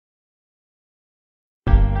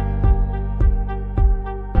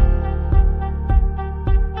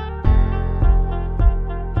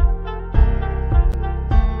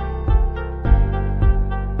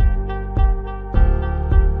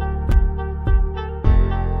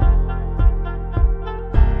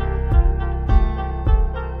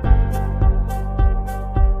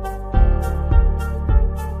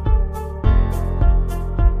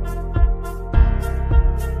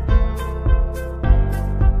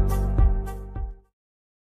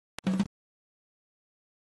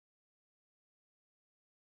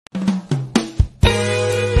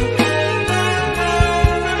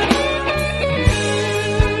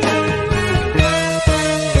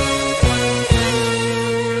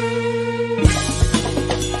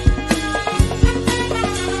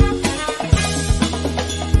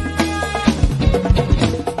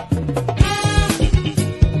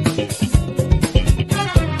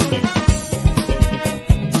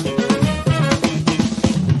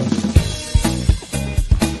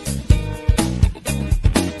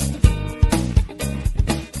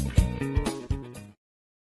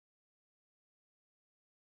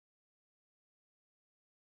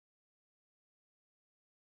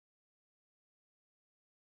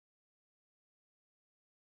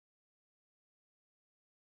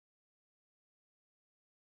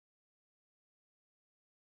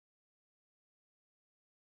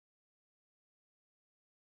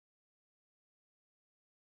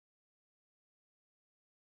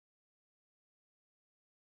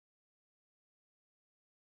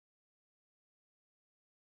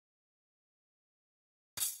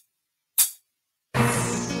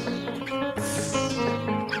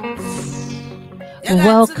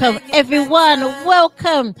Welcome, everyone.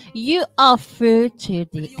 Welcome. You are through to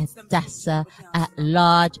the Adassah at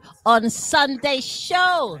Large on Sunday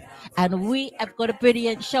show. And we have got a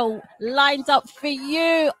brilliant show lined up for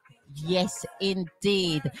you. Yes,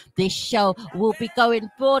 indeed. This show will be going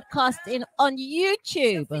broadcasting on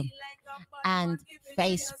YouTube and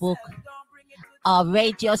Facebook. Our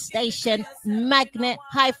radio station,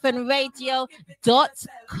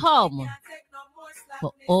 magnet-radio.com.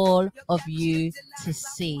 For all of you to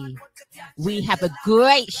see. We have a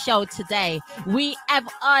great show today. We have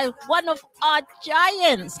one of our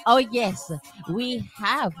giants. Oh, yes. We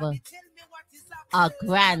have our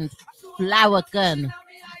grand Flourgon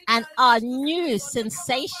and our new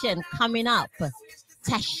sensation coming up,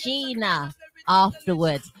 Tashina,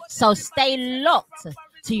 afterwards. So stay locked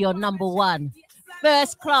to your number one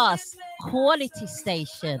first class quality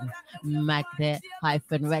station,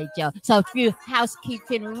 Magnet-Radio. So a few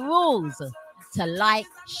housekeeping rules: to like,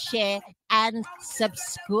 share and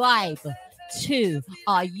subscribe to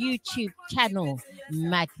our YouTube channel,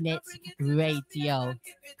 Magnet Radio.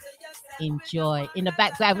 Enjoy. In the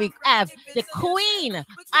background we have the Queen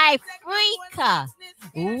Africa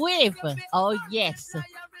with, oh yes,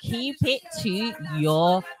 keep it to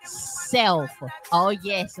yourself. Oh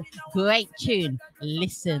yes, great tune.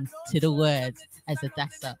 Listen to the words, as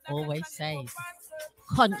Adassah always says.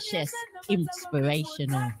 Conscious,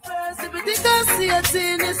 inspirational. It's a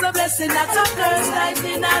blessing, that's a curse.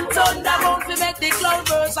 Lightning and thunder won't make the cloud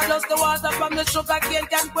burst. And just the water from the sugar cane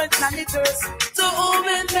can quench any thirst. To whom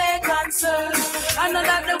it may concern, I know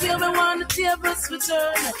that the wheel we want the tables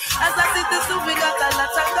return. As a citizen we got a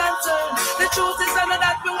lot of concern. The truth is I know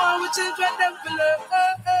that we want we children them to learn.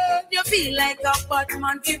 You feel like a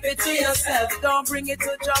Batman, keep it to yourself. Don't bring it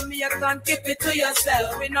to Jamaican, keep it to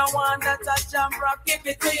yourself. We don't want that a jam rock, keep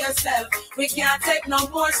it to yourself. We can't take no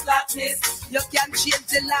more slackness. You can change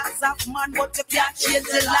the laws of man, but you can't change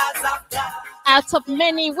the laws of God. Out of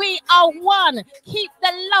many, we are one. Keep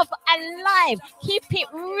the love alive. Keep it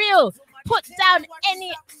real. Put down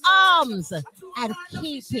any arms and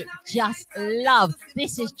keep it just love.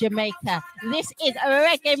 This is Jamaica. This is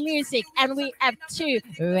reggae music, and we have two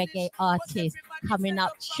reggae artists coming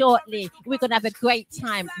up shortly. We're going to have a great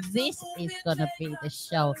time. This is going to be the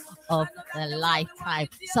show of the lifetime.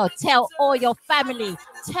 So tell all your family,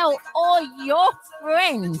 tell all your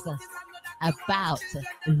friends about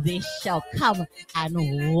this show. Come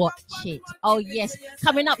and watch it. Oh yes,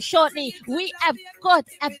 coming up shortly we have got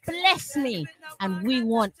a Bless Me, and we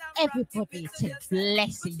want everybody to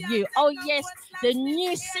bless you. Oh yes, the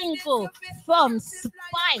new single from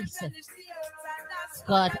Spice,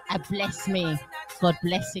 God bless me. God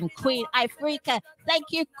blessing Queen Africa.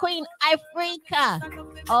 Thank you, Queen Africa.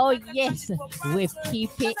 Oh yes, we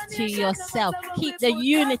keep it to yourself. Keep the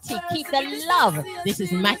unity, keep the love. This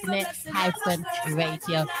is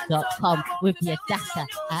magnet-radio.com with the Adassah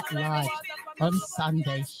at Large on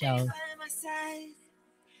Sunday show.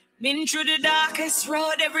 Been through the darkest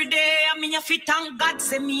road every day. I mean, if you thank God,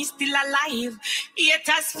 say me still alive.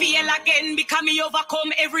 Haters fail again because me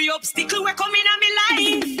overcome every obstacle we're coming on me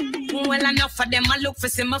life. Well, enough of them, I look for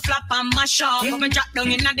see me flop and mash up. If me drop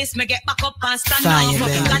down in this, me get back up and stand up.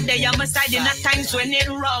 God, they on my side in the times when it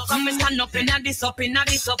rough. Come me stand up in this, up in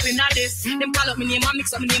this, up in this. Them call up me name and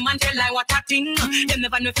mix up me name and tell like what I think. Them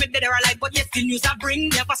never know if me dead or alive, but yes, the news I bring.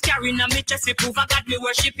 Never scaring on me chest, we prove I got me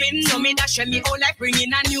worshipping. So me dash me whole life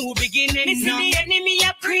bringing a new beginning. Me see the enemy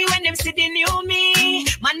I pray when them see the new me.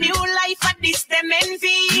 My new life at this them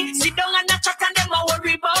envy. Sit down and a chat and them a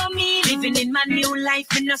worry about me. Living in my new life,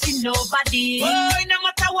 me no see nobody. Oh, no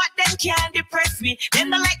matter what, them can't depress me. Them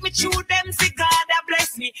don't like me through them, see God that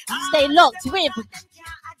bless me. Stay locked with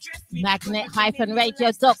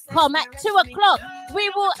magnet-radio.com at 2 o'clock. We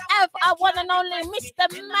will have our one and only Mr.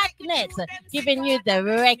 Magnet giving you the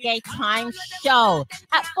Reggae Time Show.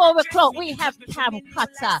 At 4 o'clock, we have Cam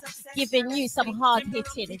Cutter giving you some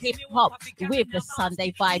hard-hitting hip-hop with the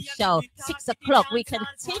Sunday Vibe Show. 6 o'clock, we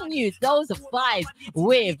continue those vibes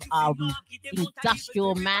with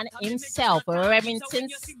industrial man himself, Remington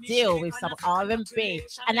Steele, with some R&B.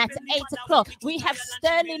 And at 8 o'clock, we have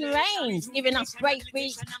Sterling Reigns giving us great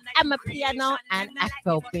beats, Amapiano and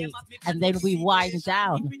Afrobeat. And then we wind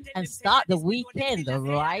down and start the weekend the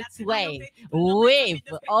right way with,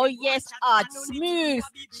 oh yes, our smooth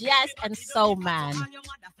jazz and soul man,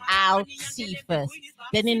 Al Cephas.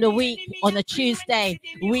 Then in the week, on a Tuesday,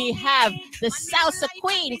 we have the Salsa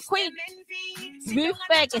Queen, Queen Ruth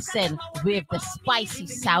Ferguson, with the Spicy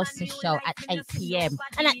Salsa Show at 8 p.m.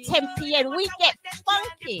 And at 10 p.m. we get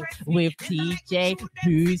funky with DJ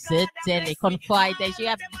Boozer Delic. On Fridays, you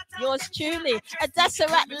have yours truly, Adassah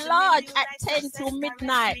at large at 10 till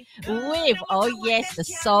midnight with, oh yes, the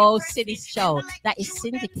Soul City show that is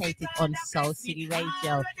syndicated on Soul City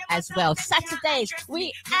Radio as well. Saturdays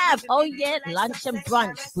we have, oh yeah, lunch and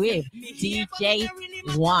brunch with DJ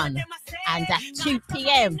One, and at 2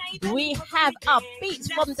 p.m. we have our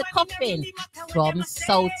Beats from the Coffin from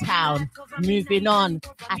Soul Town. Moving on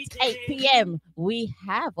at 8 p.m. we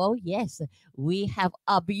have, oh yes, we have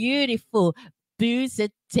a beautiful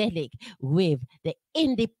Boozadelic with the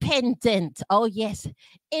independent, oh yes,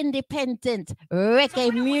 independent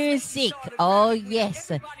reggae music, oh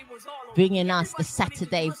yes, bringing us the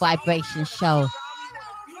Saturday Vibration Show.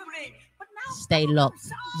 Stay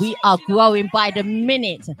locked. We are growing by the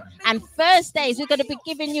minute. And Thursdays, we're going to be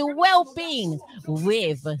giving you well-being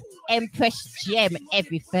with Empress Gem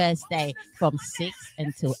every Thursday from 6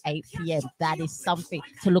 until 8 p.m. That is something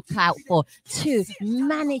to look out for to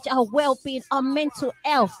manage our well-being, our mental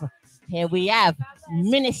health. Here we have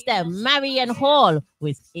Minister Marion Hall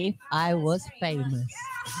with If I Was Famous.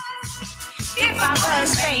 If I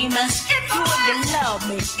was famous, you would love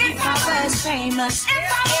me. If I was famous,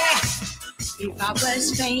 if I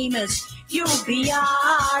was famous, you'd be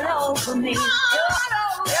all over me.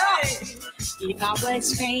 If I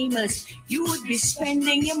was famous, you would be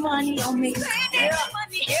spending your money on me. Cause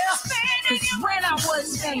when I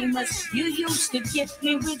was famous, you used to gift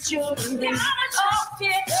me with jewelry.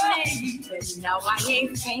 But now I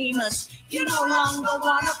ain't famous. You no longer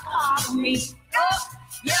want to part of me.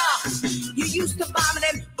 Yeah, you used to buy me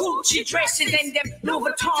them Gucci dresses and them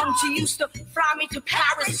Louis Vuittons. You used to fly me to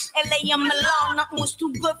Paris, LA, and Milan. Nothing was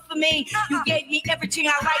too good for me. You gave me everything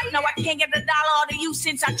I like. Now I can't get $1 out of you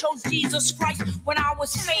since I chose Jesus Christ. When I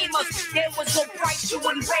was famous, there was no price you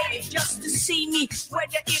wouldn't pay just to see me,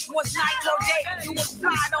 whether it was night or day. You would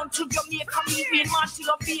fly down to Jamaica, meet me in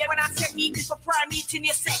Montego Bay. When I said meet me for prayer meeting,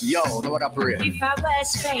 you said, yo, know what up for real? If I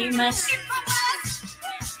was famous,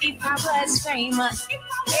 if I was famous,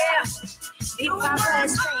 yeah, if I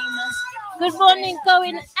was famous. Good morning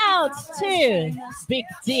going out to Big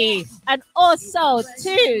D and also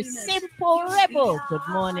to Simple Rebel. Good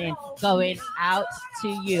morning going out to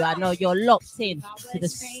you. I know you're locked in to the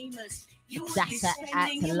Adassah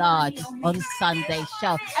at Large on Sunday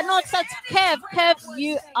show. And also to Kev. Kev,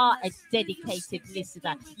 you are a dedicated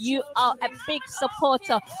listener. You are a big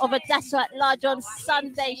supporter of Adassah at Large on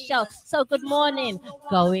Sunday show. So good morning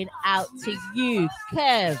going out to you,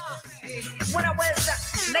 Kev. When I was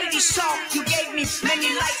a lady song, you gave me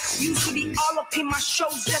many likes. Used to be all up in my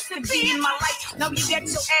shows just to be in my life. Now you get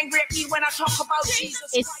so angry at me when I talk about Jesus.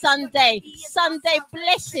 It's Sunday. Sunday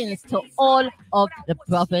blessings to all of the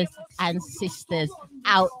brothers and sisters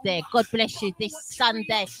out there. God bless you this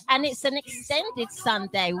Sunday. And it's an extended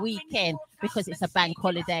Sunday weekend because it's a bank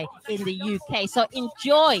holiday in the UK. So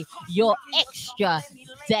enjoy your extra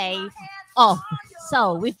day off.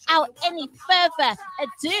 So without any further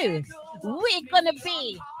ado, we're going to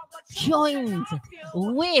be joined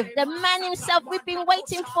with the man himself. We've been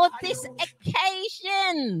waiting for this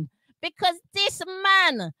occasion because this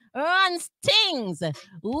man runs things.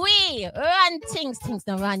 We run things. Things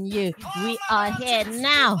don't run you. We are here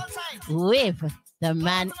now with the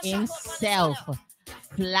man himself,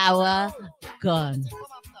 Flourgon.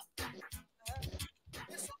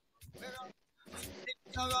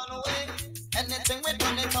 Anything we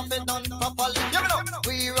done it up and done properly. You know,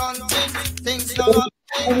 we run things don't run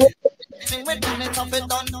away. Anything we done it up and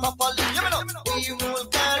done properly. You know, we rule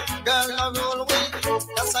girl no rule way.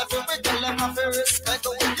 That's why we tell them have to respect the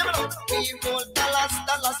way. You know, we rule dollars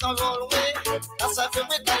no roll way. That's why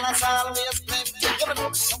we tell us always plenty. You know, no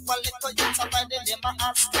quality you somebody the name of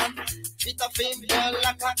Aston. With a female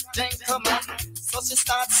like a gentleman. So she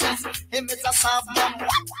starts saying, him is a soft mom.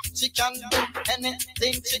 She can do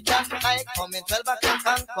anything she can. Like coming 12 o'clock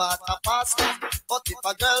and quarter past 10. But if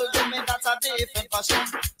a girl do me, that's a different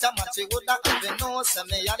fashion. Jama, she would have even know, say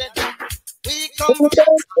me a the day. We come we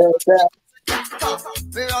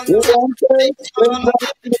run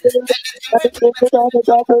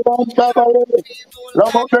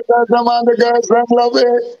the girls, them love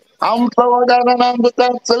it. I'm Flourgon and I'm the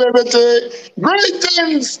top celebrity.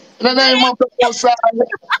 Greetings in the name of the Most High.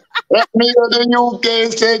 Let me hear the UK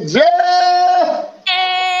say, Jay!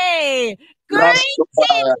 Hey! Greetings,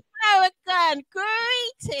 Flourgon!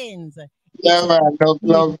 Greetings! Yeah, man,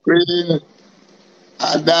 love Queen.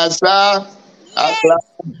 Adassah, yes.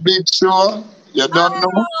 Big show. You don't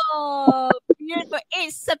know? Oh, beautiful.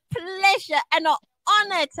 It's a pleasure and an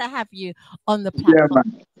honor to have you on the platform. Yeah,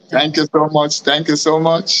 man. Thank you so much. Thank you so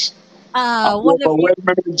much. What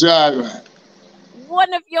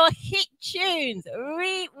one of your hit tunes,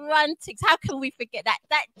 We Run Tings. How can we forget that?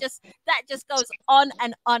 That just goes on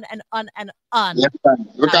and on and on and on. Yes, man.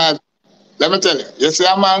 Because let me tell you, you see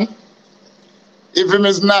a man, if him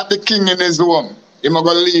is not the king in his home, he must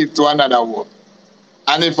go leave to another home.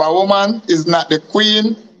 And if a woman is not the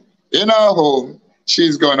queen in her home,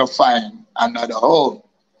 she's going to find another home.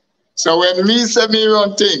 So when me say me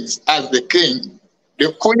run things as the king,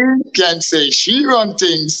 the queen can say she run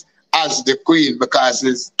things as the queen because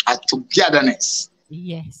it's a togetherness.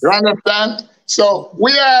 Yes. You understand? So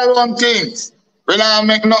we are run things. We don't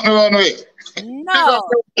make nothing run away. No.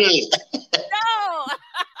 No.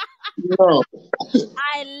 No.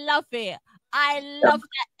 I love it. I love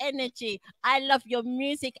that energy. I love your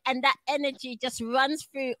music, and that energy just runs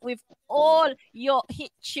through with all your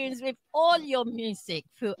hit tunes, with all your music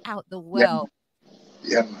throughout the world.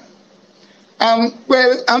 Yeah, man.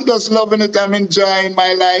 Well, I'm just loving it. I'm enjoying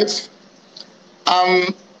my life.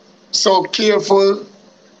 I'm so careful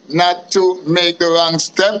not to make the wrong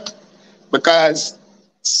step because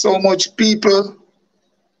so much people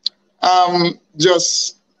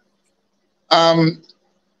just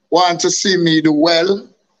want to see me do well,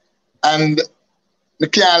 and I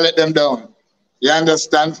can't let them down. You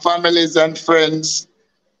understand? Families and friends,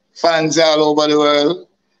 fans all over the world.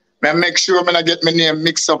 I make sure I get my name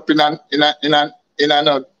mixed up in a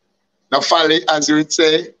folly, as you would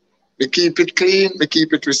say. We keep it clean, we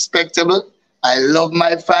keep it respectable. I love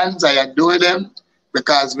my fans, I adore them,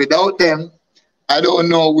 because without them, I don't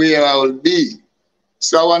know where I will be.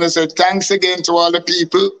 So I want to say thanks again to all the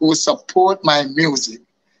people who support my music.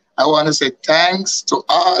 I want to say thanks to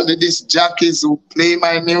all the disc jockeys who play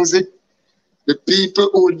my music, the people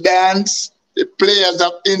who dance, the players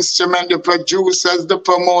of instrument, the producers, the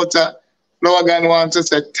promoter. Flourgon wants to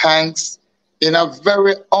say thanks in a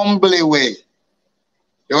very humble way.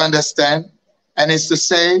 You understand? And it's to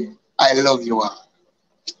say, I love you all.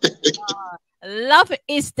 Love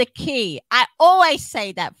is the key. I always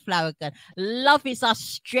say that, Flourgon. Love is our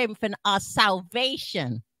strength and our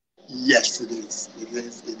salvation. Yes, it is. It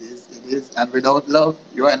is. It is. It is. And without love,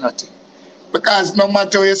 you are nothing. Because no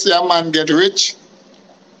matter how you see a man get rich,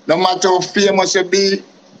 no matter how famous you be,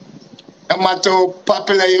 no matter how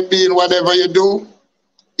popular you be in whatever you do,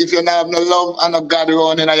 if you don't have no love and no God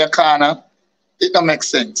around in your corner, it don't make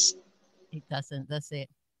sense. It doesn't. That's it.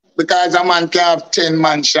 Because a man can have 10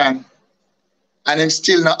 mansions and he's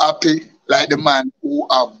still not happy like the man who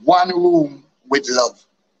have one room with love.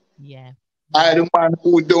 Yeah. I the man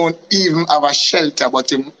who don't even have a shelter,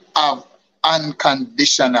 but him have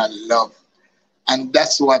unconditional love. And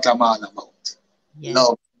that's what I'm all about. Yeah.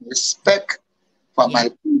 Love, respect for my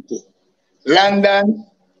people. London,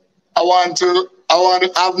 I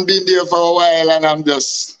haven't been there for a while and I'm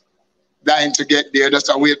just dying to get there.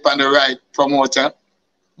 Just wait for the right promoter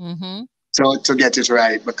to get it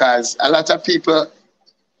right. Because a lot of people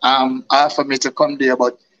offer me to come there,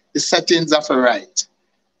 but the settings are for right.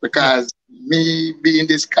 Because me being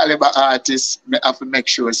this caliber artist, I have to make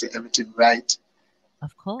sure I say everything right.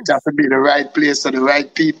 Of course. It has to be the right place so the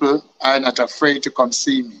right people are not afraid to come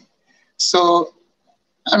see me. So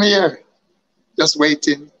I'm here, just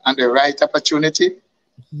waiting on the right opportunity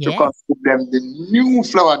to come to them the new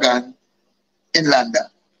Flourgon in London,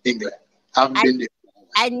 England. I've been there.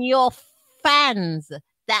 And your fans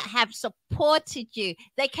that have supported you,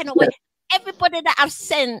 they cannot wait. Everybody that I've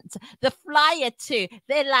sent the flyer to,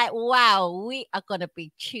 they're like, wow, we are going to be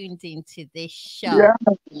tuned into this show.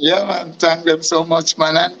 Yeah, man. Thank them so much,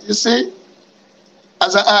 man. And you see,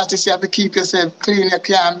 as an artist, you have to keep yourself clean. You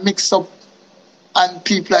can't mix up and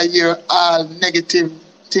people are hear all negative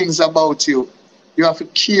things about you. You have to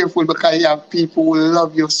be careful because you have people who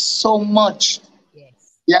love you so much.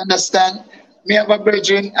 Yes. You understand? Me have a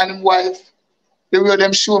brethren and wife, the way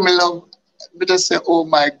them show me love, I just say, oh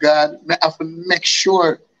my God, I have to make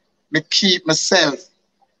sure I keep myself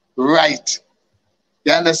right.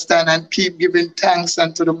 You understand? And keep giving thanks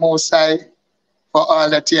unto the Most High for all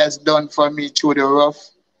that He has done for me through the rough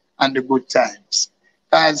and the good times.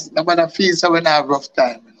 Because nobody feels that when I have rough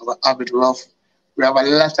time, we have it rough. We have a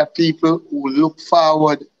lot of people who look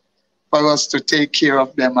forward for us to take care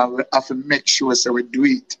of them, and we have to make sure so we do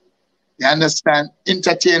it. You understand?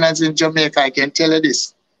 Entertainers in Jamaica, I can tell you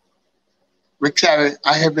this. We carry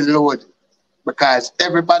a heavy load because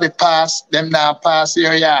everybody pass, them now pass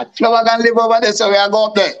your yard. Flourgon live over there, so we are go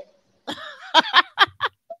up there.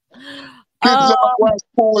 Kids are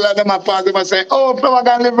school and them are pass, them are say, oh,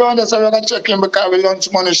 Flourgon live around there, so we're going to check in because we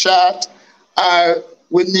lunch money short.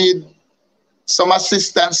 We need some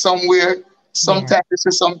assistance somewhere. Sometimes you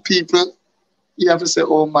see some people, you have to say,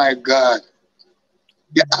 oh my God.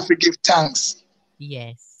 You have to give thanks.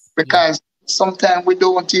 Yes. Because sometimes we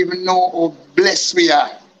don't even know how blessed we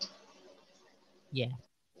are. Yeah.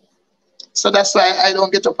 So that's why I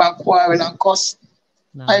don't get up and quarrel and cuss.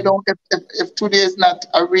 No. I don't. If today is not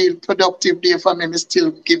a real productive day for me, I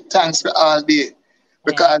still give thanks for all day,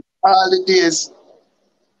 because all the days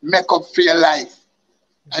make up for your life,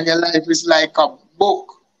 and your life is like a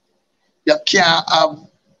book. You can't have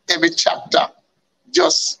every chapter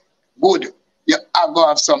just good. You have to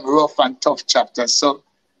have some rough and tough chapters. So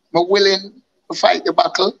I'm willing to fight the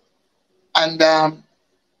battle and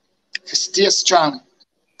stay strong.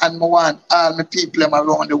 And I want all my people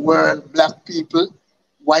around the world, black people,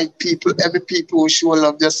 white people, every people who show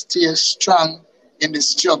love, just stay strong in the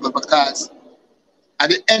struggle, because at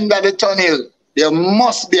the end of the tunnel, there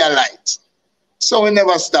must be a light. So we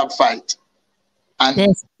never stop fight. And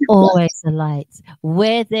there's always a light.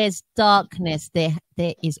 Where there's darkness, there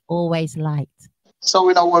is always light. So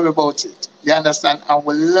we don't worry about it. You understand? And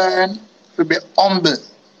we learn to be humble.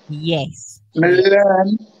 Yes. We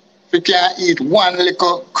learn we can eat one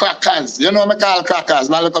little crackers. You know what I call crackers?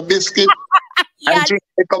 One little biscuit. And drink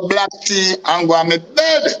a little black tea and go on my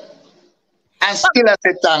bed. And still I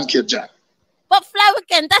say thank you, John. But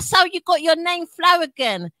Flourgon, that's how you got your name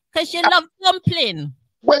Flourgon. Because you love dumpling.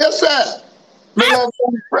 What you say? Me love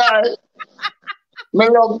them fry. Me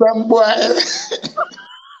love them boil.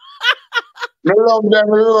 Me love them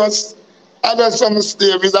roast. I know some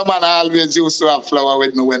Steve is a man I always used to have flour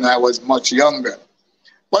with me when I was much younger.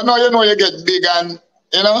 But now you know you get big and,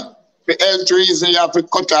 you know, for health reasons you have to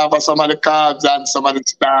cut off some of the carbs and some of the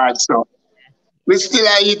starch. So we still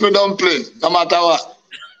eat the dumpling, no matter what.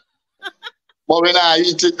 But when I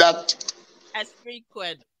eat it that that's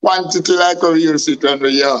frequent. Quantity like we used it when we were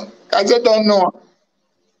young. Because you don't know.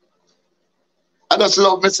 I just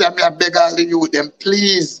love me say I beg all the youth, them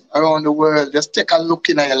please around the world, just take a look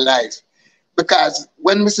in your life. Because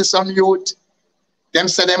when we see some youth, them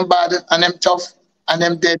say them bad and them tough and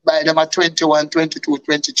them dead by them at 21, 22,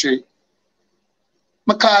 23.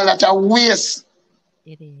 I call that a waste.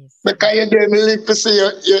 It is. Because you didn't live to see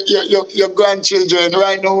your grandchildren.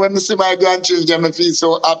 Right now, when I see my grandchildren, I feel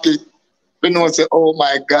so happy. You know, say, oh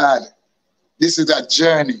my God, this is a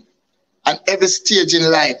journey. And every stage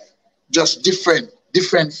in life, just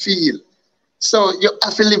different feel. So you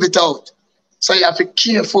have to live it out. So you have to be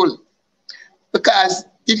careful. Because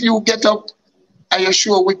if you get up and you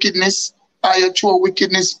show wickedness, or you throw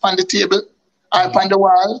wickedness on the table, or on the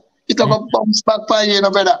wall, it will bounce back for you,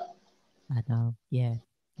 brother. I know, yeah.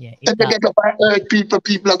 If you get up and hurt people,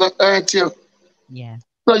 people are going to hurt you. Yeah.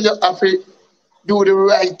 So you have to do the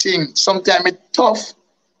right thing. Sometimes it's tough,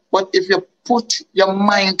 but if you put your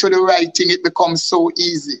mind to the right thing, it becomes so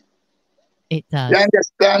easy. It does. You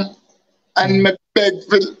understand? And I beg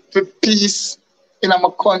for peace in my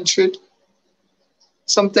country.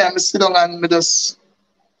 Sometimes I sit down and I just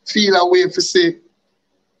feel a way to say,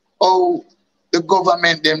 oh, the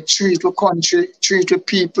government, them treat the country, treat the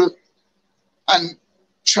people, and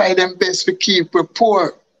try them best to keep we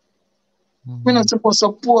poor. We're not supposed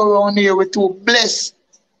to pour around here, we're too blessed.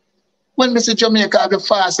 When we see Jamaica have the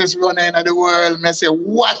fastest runner in the world, I say,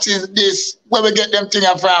 what is this? Where we get them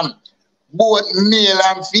things from? Both male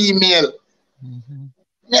and female.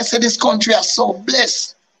 I say, this country is so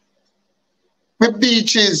blessed. With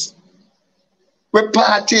beaches, with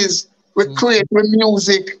parties, with create, with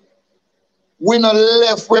music. We not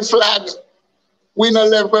left with flag. We not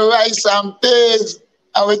left with rice and peas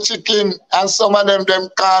and with chicken. And some of them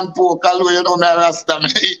can't pork. Although you know, my Rasta, I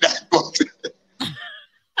eat that. But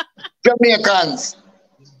Jamaicans,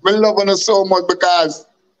 we love them so much because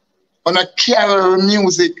on a carry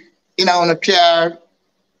music in our car,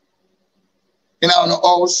 in our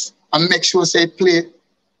house, and make sure they play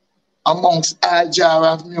amongst all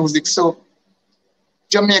genre of music. So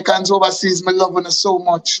Jamaicans overseas, me love them so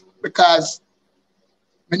much because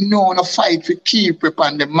we know on a fight we keep it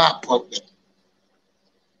on the map of them.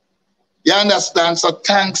 You understand? So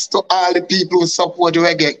thanks to all the people who support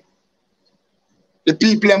reggae. The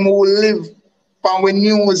people who live from the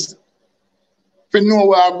news, we know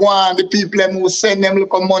where I'm going, the people who send them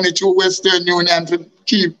little money to Western Union to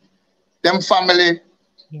keep them family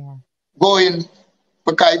going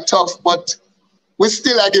because it's tough, but we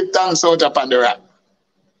still give thanks out upon the rock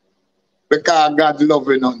because God loves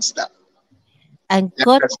you non-stop. And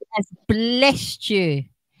God has blessed you,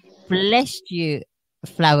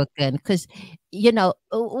 Flourgon, because you know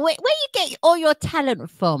where you get all your talent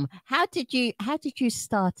from. How did you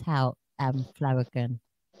start out, Flourgon?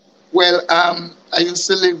 Well, I used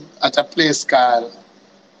to live at a place called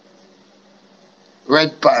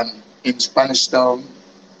Red Pan in Spanish Town,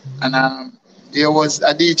 and there was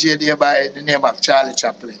a DJ there by the name of Charlie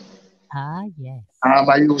Chaplin. Ah, yes.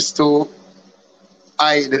 I used to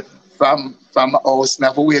hide from my house,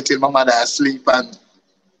 never wait till my mother asleep and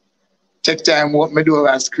take time walk my door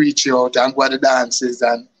and screech out and go to the dances.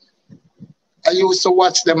 And I used to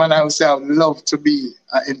watch them and I would say I would love to be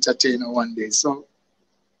an entertainer one day. So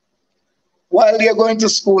while they're going to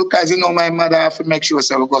school, because my mother have to make sure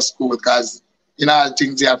we go to school because all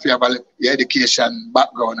things you have to have your education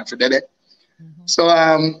background if you did it. So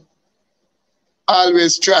I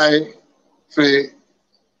always try to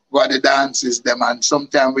go to the dances them, and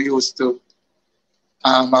sometimes we used to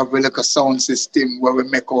have like a sound system where we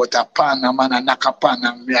make out a pan, a man and knock a pan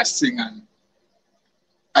and we are singing.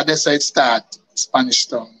 Adassah it start Spanish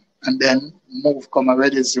Town and then move come a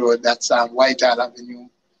Reddy's Road, that's Whitehall Avenue,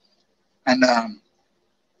 and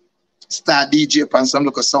start DJ on some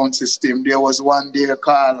local sound system. There was one there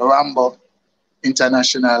called Rambo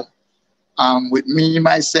International, with me,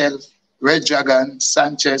 myself, Red Dragon,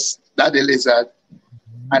 Sanchez, Daddy Lizard,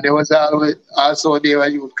 and there was also there a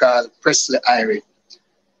youth called Presley Irie.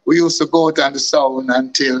 We used to go out on the sound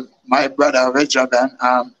until my brother Red Dragon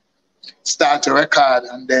start to record,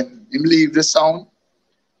 and then him leave the sound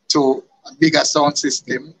to a bigger sound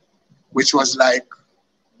system, which was like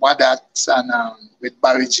Wadats and with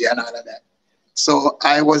Barry G and all of that. So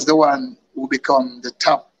I was the one who become the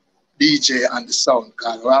top DJ on the sound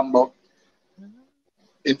called Rambo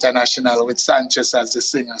International with Sanchez as the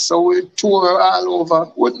singer. So we tour all over.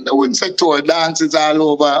 I wouldn't say tour, dances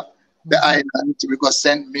all over the island. We go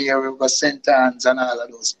St. Mary, we go St. Anne's and all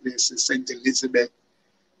of those places, St. Elizabeth.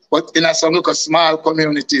 But in some local small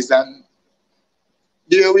communities, and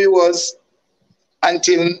there we was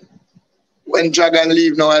until when Dragon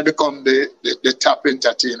leave, now I become the top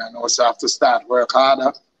entertainer and also have to start work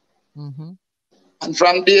harder. And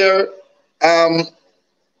from there,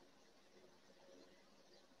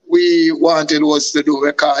 we wanted was to do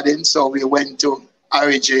recording, so we went to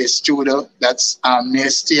RJ Studio, that's near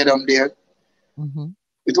Stadium there.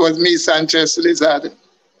 It was me, Sanchez, Lizard,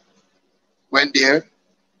 went there,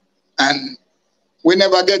 and we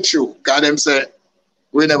never get through, because them say,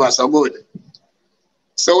 we never so good.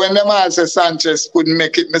 So when them all say Sanchez couldn't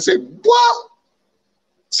make it, I say, what?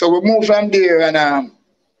 So we moved from there, and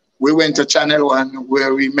we went to Channel 1,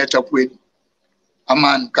 where we met up with a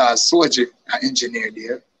man called Soji, an engineer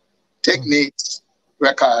there. Techniques,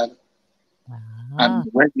 record, and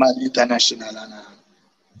Redman International.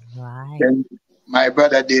 And then my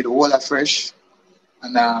brother did Walla Fresh.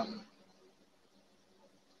 And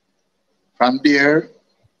from there,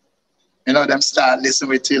 them start listening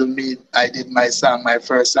with till me. I did my song. My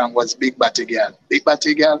first song was Big Batty Gal. Big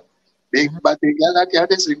Batty Gal. Big Batty Gal. I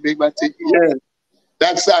can't sing Big Batty. Yeah.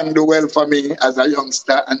 That song do well for me as a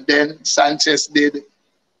youngster. And then Sanchez did,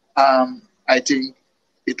 I think,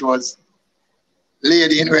 it was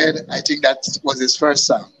Lady in Red. I think that was his first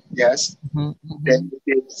song. Yes. Then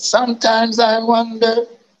he did Sometimes I Wonder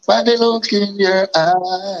Why the Look in Your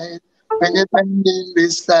Eyes When You're Standing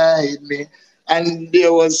Beside Me. And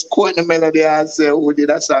there was Courtney Melody who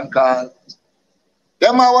did a song called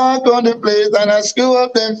Them I walk on the place and I screw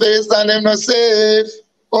up them face and them not safe.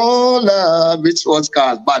 Oh Lord, which was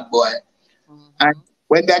called Bad Boy. And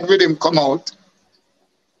when that rhythm come out,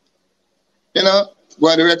 go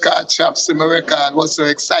to the record shop, see my record, was so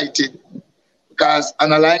excited. Because,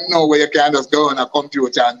 and I like now where you can just go on a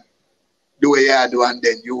computer and do what you do and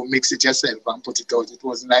then you mix it yourself and put it out. It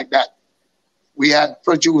wasn't like that. We had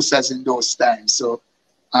producers in those times, so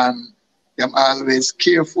them always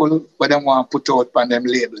careful what they want to put out on them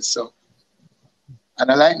labels. So, and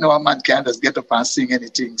I like now a man can just get up and sing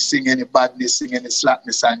anything, sing any badness, sing any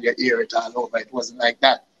slackness and you hear it all over. It wasn't like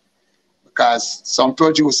that. Because some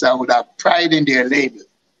producer would have pride in their label,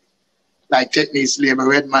 like Technique's label,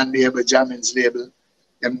 Redman label, Jammin's label,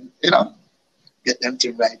 them, get them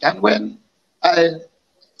thing right. And when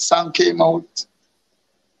song came out,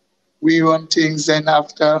 We Run Tings, and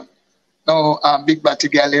after, Big Batty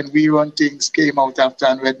Gal and We Run Tings came out after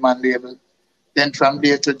on Redman label. Then from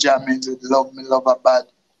there to Jammin's with Love Me, Love Her Bad,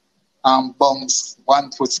 Bungs, One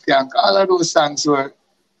Foot Skank, all of those songs were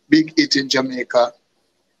big hit in Jamaica.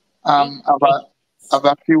 Have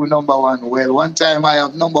a few number one. Well, one time I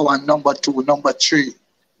have number one, number two, number three,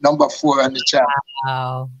 number four on the chart.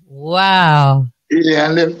 Wow. Yeah,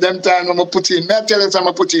 and them time I'm put in. I tell you,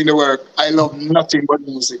 I'm put in the work. I love nothing but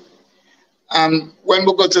music. And when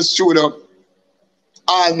we go to studio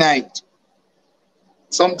all night,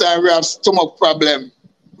 sometimes we have stomach problem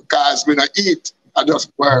because we don't eat. I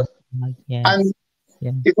just work. Yes. And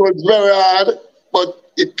it was very hard,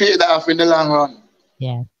 but it paid off in the long run.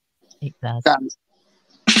 Yeah. It does. Thanks.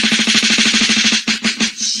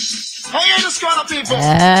 Hey, the squad of people.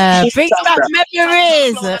 Brings back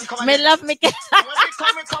memories. Me love me. Look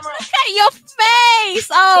at your face.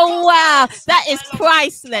 Oh, wow. That is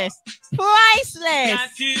priceless. Priceless. Got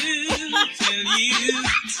to tell you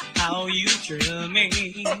how you thrill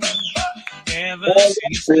me. Ever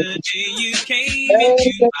since the day you came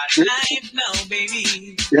into my life now,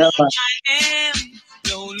 baby. Yeah, man. I am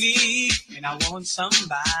lonely and I want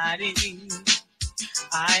somebody.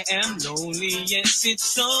 I am lonely, yes, it's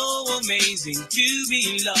so amazing to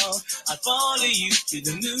be loved. I'll follow you to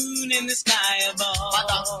the moon and the sky above.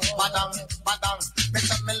 Badang.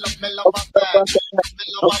 Me love, me love a bad. Me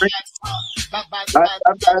love a bad.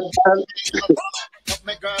 Love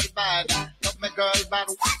me girl bad. Love me girl bad.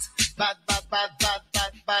 Bad.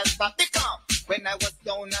 Become when I was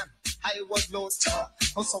down and I was low.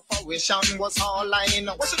 No separation was all I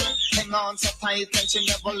know. What you do? Hang on so tight and she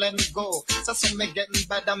never let me go. So some me getting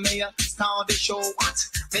better, me start the show. What?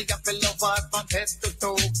 Me have to love her from head to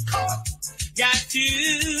toe. Got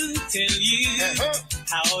to tell you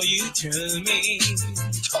how you thrill me.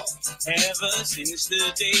 Ever since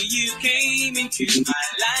the day you came into my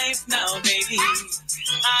life now, baby.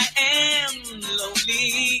 I am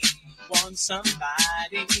lonely, want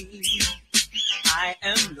somebody. I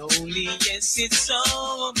am lonely, yes, it's so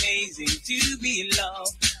amazing to be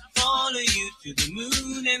loved. Follow you to the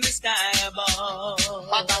moon and the sky above.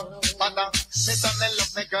 Badang. Listen, me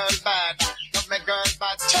love me girl bad. Love me girl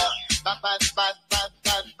bad. Bad.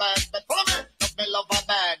 Follow me. Love me love her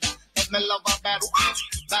bad. Love me love her bad.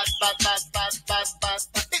 Bad.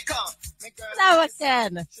 Become me girl. Now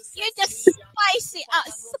again. You just spice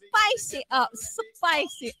it up.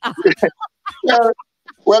 Yeah.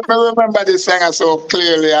 Well, I remember this song so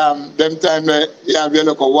clearly. Them time you have your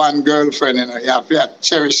look at one girlfriend, you know, you have to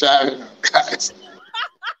cherish her, you know, guys.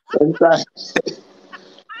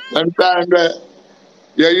 Them time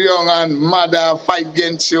you're young and mother fight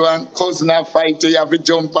against you and cousin fight you have to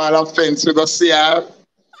jump on a fence to go see her.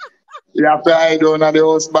 You have to hide under the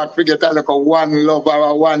house back to get a look at one love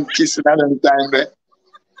or one kiss in them time there.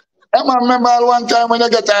 I remember one time when you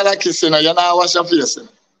get all that kiss, you know, you now wash your face, you know.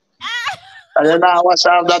 And you know what's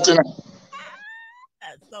up that, you know?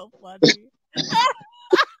 That's so funny.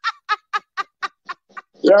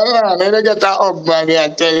 Yeah, man, when you get a hug, man, I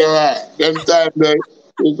tell you what, them time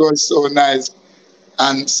it was so nice.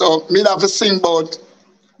 And so me have to sing about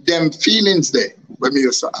them feelings there when we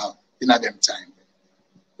used to have in them time.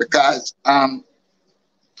 Because I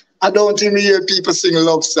don't even hear people sing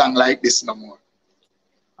love song like this no more.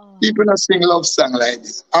 People don't sing love song like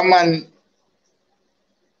this. Man,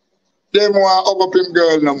 they want to hug up him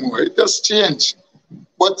girl no more. It just changed.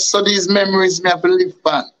 But so these memories me have to live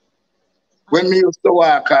on. When me used to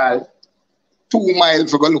walk 2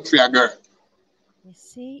 miles to go look for a girl. You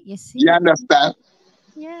see? You understand?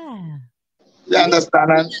 Yeah. You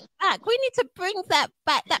understand? Back. We need to bring that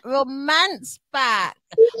back, that romance back.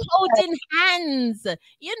 Holding hands,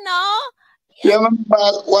 you know? You remember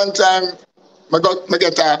one time I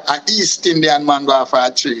get a East Indian mango off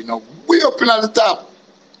a tree, you know, way up in at the top.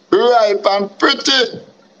 Ripe and pretty.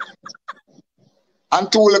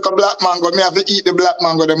 And 2 little black mango. Me have to eat the black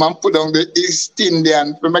mango them and put down the East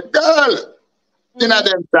Indian for my girl. In them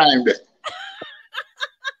time there.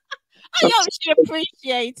 I hope she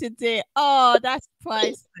appreciated it. Oh, that's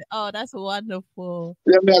priceless. Oh, that's wonderful.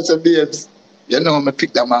 Yeah, me I said, babes, you know, I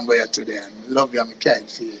picked that mango here today and love you and I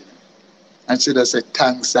can't feel it. And she just said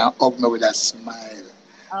thanks and hug me with a smile.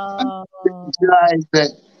 Oh. And she realized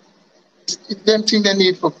that them things they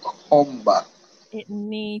need for come back. It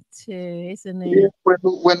need to, isn't it? Yeah,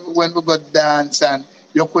 when we go dance and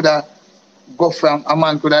you could have go from, a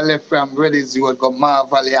man could have left from Reddy's Road, go Mar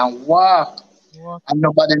Valley and walk. And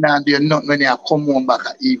nobody now do nothing when you come home back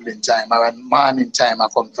at evening time or at morning time I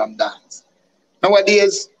come from dance.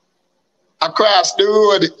 Nowadays, across the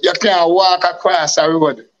road, you can't walk across the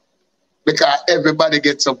road because everybody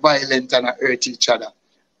gets so violent and hurt each other.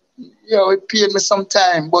 Yeah, it paid me some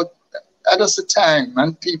time, but at the time,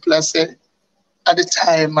 and people are saying, at the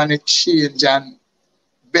time, and it changed and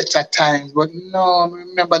better times. But no,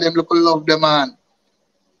 remember them look love them, man.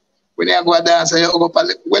 When you go dance, you go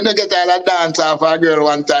when you get out of dance off a girl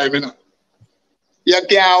one time, you know, you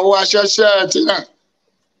can't wash your shirt, you know.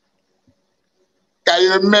 Can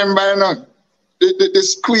you remember, you know, the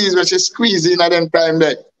squeeze when she squeezed in at them time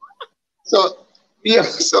there. So, yeah,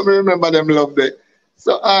 so me remember them love there.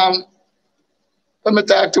 So, when I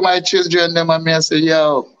talk to my children, them and me, I say,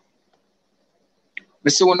 yo, I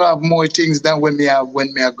still want to have more things than when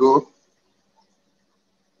I go.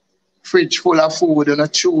 Fridge full of food and I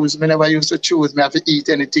choose. Me never used to choose. Me have to eat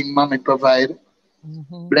anything mommy provide.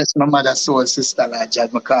 Bless my mother, soul, sister, like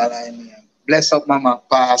Jad McCall in here. Bless up mama,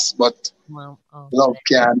 pass, but love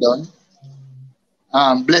can't done.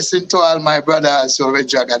 Blessing to all my brothers who were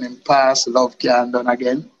dragon in past, love can't done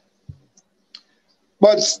again.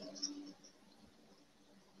 But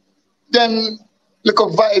then look at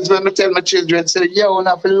vibes when I tell my children, say, yo, we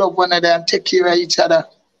have to love one another and take care of each other.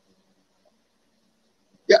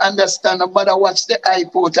 You understand? No matter what's the eye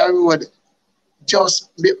port a road. Just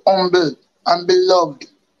be humble and be loved.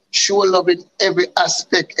 Show love in every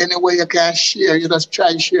aspect. Any way you can share, you just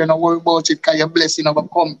try to share and don't worry about it because your blessing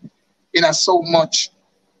overcome in us so much.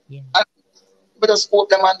 Yeah. And we just hope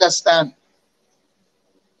them understand.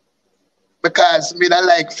 Because me I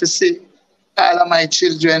like to see all of my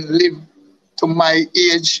children live to my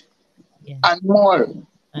age and more.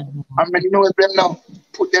 And when you know them now,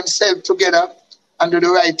 put themselves together and do the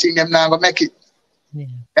right thing, them now gonna make it. Yeah.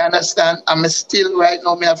 You understand? I'm still right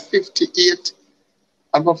now, me have 58,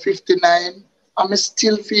 I got 59. I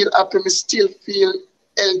still feel happy, me still feel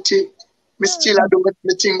healthy. Me still do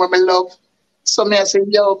the thing with my love. So me I say,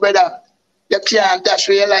 yo, brother, you can't dash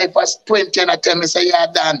with your life as 20 and I tell me say you're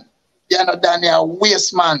done. You're not done, you're a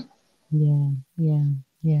waste man. Yeah.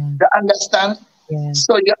 You understand? Yeah.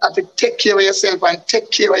 So you have to take care of yourself and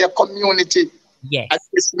take care of your community. Yes. And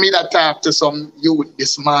it's me that talked to some youth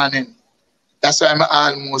this morning. That's why I'm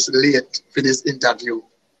almost late for this interview.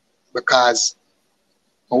 Because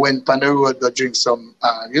I went on the road to drink some,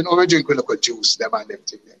 we drink a local juice, them and them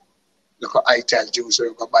thing. Local ITAL juice,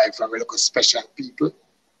 we can buy from local special people.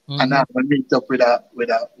 And I'm going to meet up with a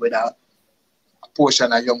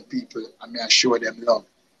portion of young people and I show them love.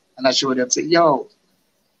 And I show them, say, yo,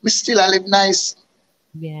 me still I live nice.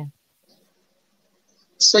 Yeah.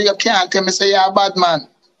 So you can't tell me, say, you're a bad man.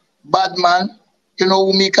 Bad man, you know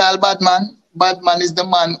who me call bad man? Bad man is the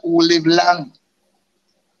man who live long.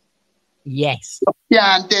 Yes. You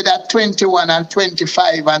can't dead at 21 and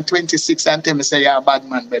 25 and 26 and tell me, say, you're a bad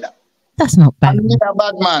man, brother. That's not bad. I'm a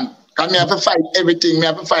bad man. Because me have to fight everything. Me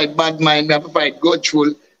have to fight bad mind. Me have to fight godful.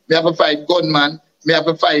 Me have to fight gunman. Me have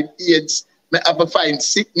to fight AIDS. Me have to fight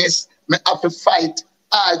sickness. Me have to fight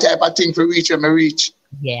all type of things to reach where me reach.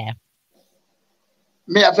 Yeah.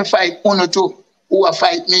 Me have to fight one or two who will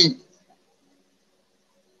fight me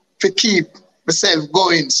to keep myself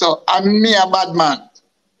going. So I'm me a bad man.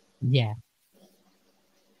 Yeah.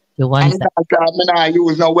 The ones that me not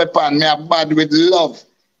use no weapon. Me a bad with love.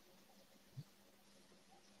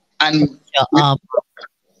 And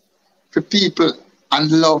for people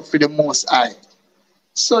and love for the Most High.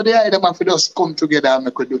 So the item have to just come together and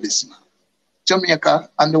we could do this, man.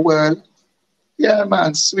 Jamaica and the world, yeah,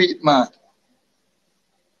 man, sweet, man.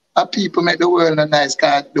 Our people make the world a nice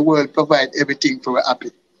because the world provide everything for us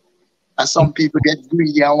happy. And some people get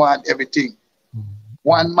greedy and want everything.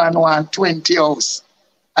 One man want 20 houses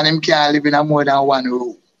and him can't live in a more than one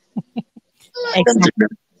room.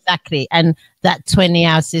 Exactly. And that 20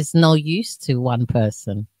 house is no use to one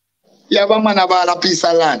person. You have a man about a piece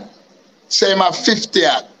of land. So him have 50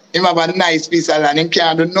 acres. Him have a nice piece of land. Him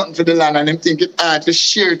can't do nothing for the land and him think it hard to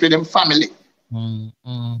share it with him family. And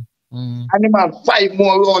him have 5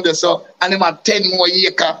 more around there, so and him have 10 more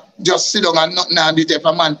acres. Just sit down and nothing and do it. If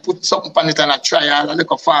a man put something on it and a trial and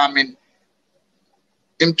look at farming,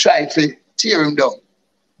 him try to tear him down.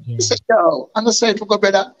 Yeah. He said, yo, and I said, look,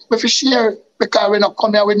 brother, if you share it, because we not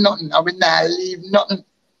come here with nothing and we not leave nothing.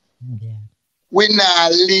 Yeah. We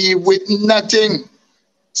not leave with nothing.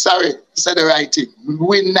 Sorry, I said the right thing.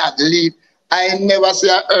 We not leave. I never see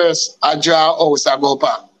a earth, a draw house, a go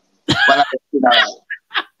park.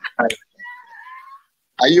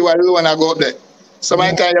 Are you alone I go up there?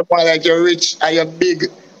 Sometimes you're more like you're rich and you're big,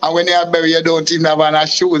 and when you're buried, you don't even have any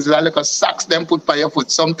shoes. Like little socks them put by your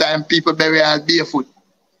foot. Sometimes people bury us barefoot.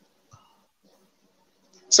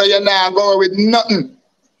 So you're not going with nothing.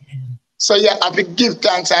 So you have to give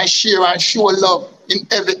thanks and share and show love in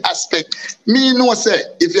every aspect. Me know say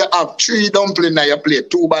if you have 3 dumplings on your plate,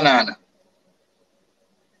 2 bananas,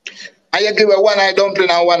 and you give a 1 eye dumpling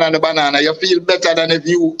and 1 on the banana, you feel better than if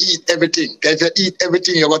you eat everything. Because if you eat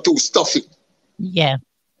everything, you got 2 stuffing. Yeah.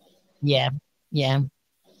 I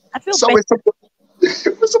feel so we're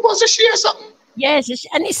supposed to share something. Yes,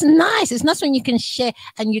 and it's nice. It's nice when you can share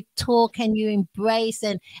and you talk and you embrace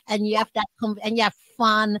and you have that and you have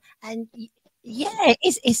fun and yeah,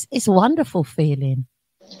 it's a wonderful feeling.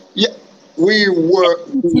 Yeah, we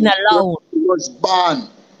was born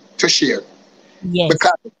to share. Yes,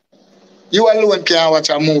 because you alone can't watch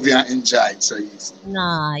a movie and enjoy it so easy.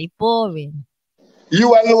 Nah, it's boring.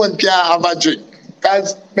 You alone can't have a drink.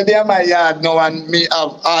 Because me there in my yard now and me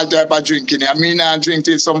have all type of drink in here. Me not drink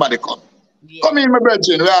till somebody come. Yeah. Come in, my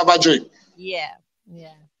brethren, we have a drink. Yeah.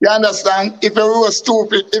 Yeah. You understand? If you roast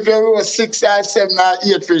if you roast 6 or 7 or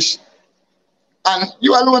 8 fish, and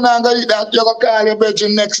you alone are going to eat that, you're going to call your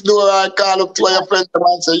bedroom next door or call up to your friend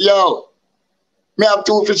and say, yo, me have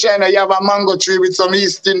 2 fish and you have a mango tree with some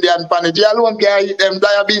East Indian pan it. You alone can eat them.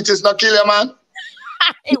 Diabetes not kill you, man.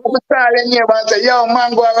 You will call your neighbor and say, yo,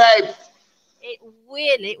 mango arrive.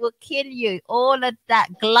 It will kill you. All of that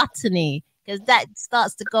gluttony, because that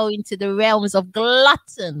starts to go into the realms of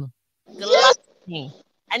gluttony.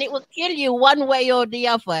 And it will kill you one way or the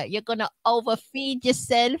other. You're going to overfeed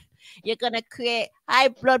yourself. You're going to create high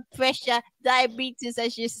blood pressure, diabetes,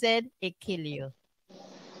 as you said. It kill you.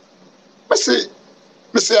 I see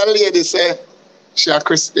a lady say she a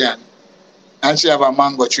Christian and she have a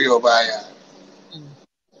mango tree over here.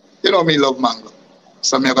 You know me love mango.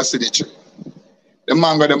 So me ever see the tree. The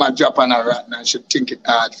mango them a drop on her rat and she think it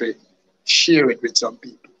hard for share it with some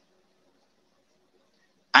people.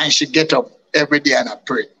 And she get up every day and I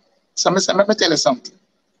pray. So I say, let me tell you something.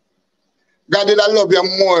 God did love you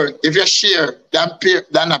more if you share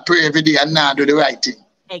than I pray every day and now do the right thing.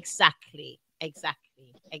 Exactly.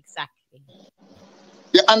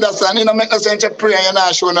 You understand? It don't make no sense to pray and you're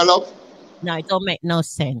not showing no love. No, it don't make no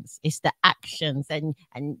sense. It's the actions and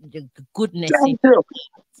the goodness. Thank you.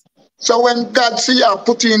 So when God see you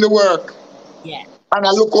put you in the work, yeah, and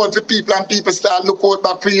I look out for people and people start look out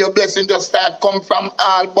back for your blessing just start come from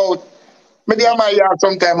all about. Me there my yard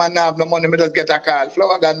sometime and I have no money, me just get a call.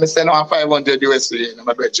 Flourgon, me send on 500 USD in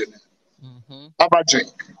my bedroom. Have a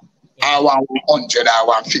drink. I want 100, I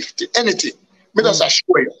want 50, anything. Me just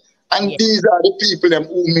show you. And these are the people them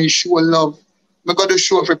who me show love. Me go to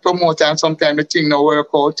show for promoter and sometimes the thing no work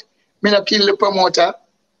out. Me not kill the promoter.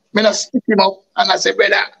 Me not stick him up and I say,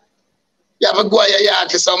 brother, you have to go to your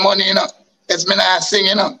yard for some money, you know. It's me not sing,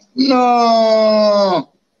 you know. No.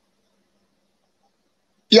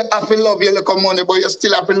 You have to love your little money, but you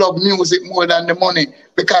still have to love music more than the money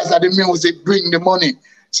because of the music bring the money.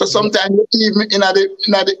 So sometimes you even in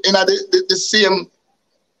the same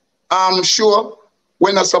show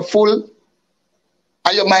when it's a full,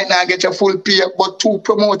 and you might not get your full pay, but 2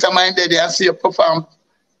 promoters might there and see you perform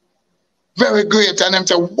very great, and them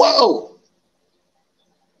say, wow,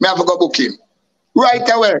 me have to go book him. Right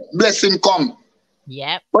away, blessing come.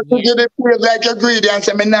 Yep. But you get it like you're greedy and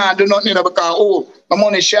say, me nah, do nothing because, my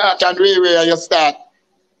money short and rare, you start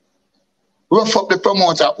rough up the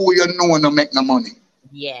promoter who you know no make no money.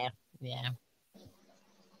 Yeah. You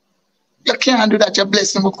can't do that, your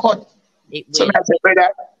blessing will cut. So I say,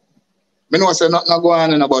 brother, I know say nothing go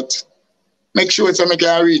on, but make sure so I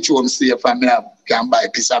can reach home safe and I can buy a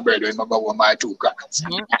piece of bread when I go with my 2 crackers.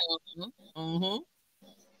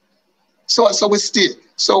 So we stay.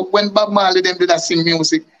 So when Bob Marley them did that sing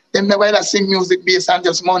music, them never did sing music based on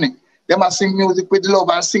just money. They must sing music with love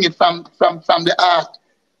and sing it from the heart.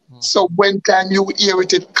 So when time you hear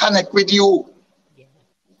it, it connect with you. Yeah.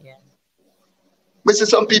 We see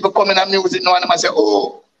some people coming on music now and they say,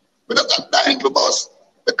 oh, we don't got time to bus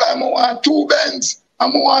because I want 2 bands. I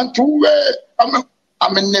want 2 way. I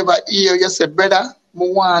never hear you say, brother, I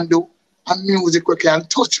want to do a music we can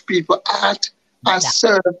touch people's heart and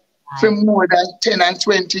serve for more than 10 and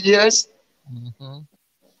 20 years.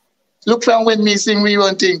 Look from when me sing We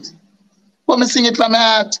Run Tings. But me sing it from my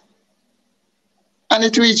heart. And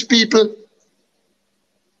it reach people.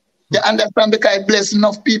 You understand? Because it bless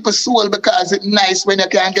enough people's soul because it's nice when you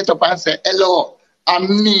can get up and say, hello, and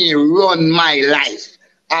me run my life.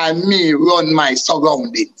 And me run my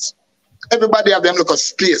surroundings. Everybody have them look at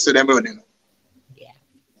space to them running. Yeah.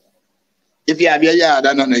 If you have your yard,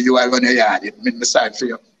 I don't know, you are run your yard. It means beside for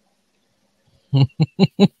you.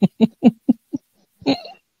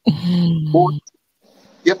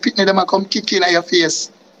 Your pitney them a come kick in your face.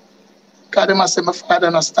 Because them a say my father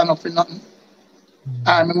not stand up for nothing.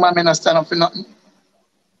 And my mommy not stand up for nothing.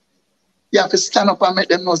 You have to stand up and make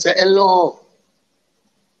them know say hello.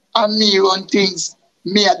 And me run things.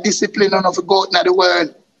 Me a discipline enough to go out in the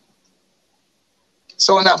world.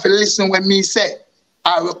 So now if you listen when me say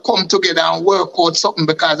I will come together and work out something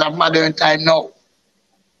because of modern time now.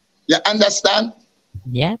 You understand?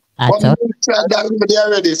 Yeah.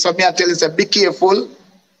 Already. So me I tell you, say, be careful.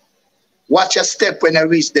 Watch your step when you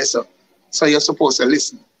reach there. So you're supposed to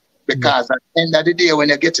listen. Because at the end of the day, when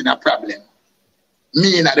you're getting a problem,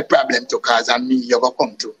 me not the problem to cause and me you're going to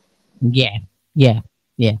come to. Yeah.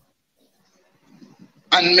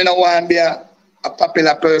 And me no want to be a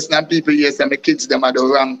popular person and people here say my kids them are the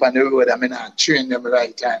wrong on the road and me not train them the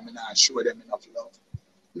right time, me not show them enough love.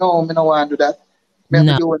 No, me no want to do that. Me have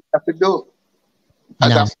to do what I have to do.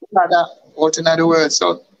 As a father out in the world.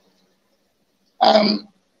 So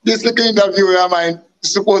this little interview of mine,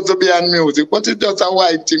 It's supposed to be on music, but it's just a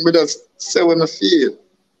white thing. We just say when I feel.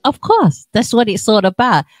 Of course, that's what it's all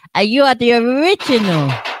about. And you are the original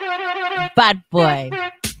bad boy,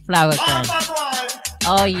 Flourgon.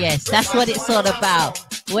 Oh yes, that's what it's all about.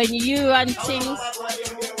 When you run things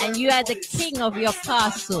and you are the king of your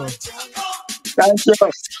castle. Thank you.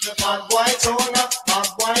 Bad boy tuna, bad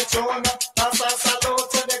boy tuna. That's a salute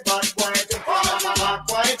to the bad boy tuna. Bad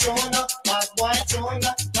boy tuna, bad boy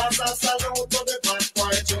tuna. That's a salute to the bad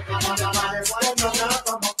boy tuna. Man,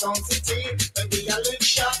 come uptown city, when we a lick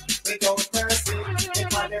shot without mercy. The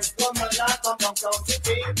baddest woman that come uptown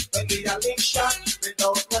city, when we a lick shot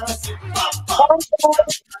without mercy. Pop, pop.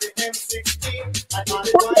 The M16, and all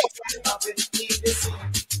the boys have been in the scene.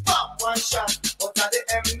 Pop one shot, out of the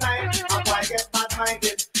M9, and boy get bad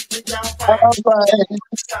minded. We can't find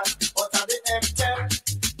shot, out of the M10.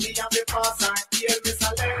 Me and the pass and hear me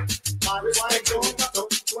select. My respect to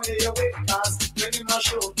 20 away, cause when you not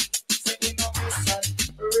show, say you know me son,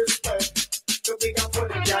 respect. To big and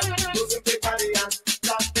fully gal, losing big body and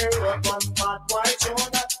that they work on bad boy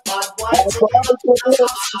tuna, bad boy tuna,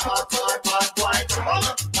 bad boy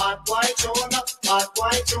tuna, bad boy tuna, bad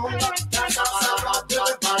boy tuna, that's a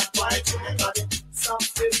bad boy tuna, some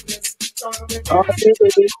business, done with it, one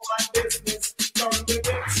business, done with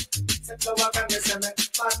it. Set the work and listen me,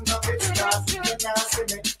 bad no bitch cause you can't see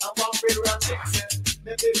me, I want We Run Tings,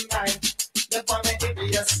 me big nine. The fun of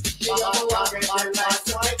idiots, the other one get my life.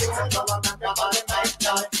 Why do you know I'm not the night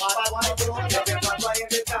time? Why do you get my boy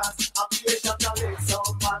in the dance? I'm the shot of it, so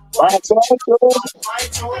bad boy. That's a lot,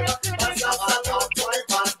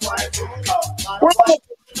 bad boy,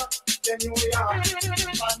 the New York,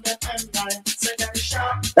 and the M9, say them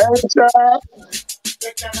sharp.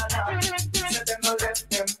 They cannot, say them no let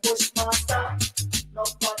them push master. No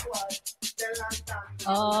bad boy.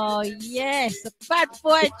 Oh yes, bad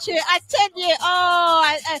boy too. I tell you,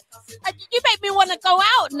 you make me want to go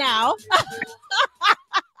out now.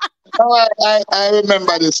 I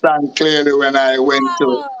remember the song clearly when I went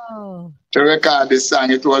to record this song.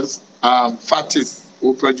 It was Fatis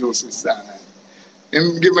who produced this song.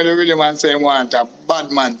 Him give me the rhythm and say, want a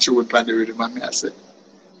bad man tune for the rhythm. And I said,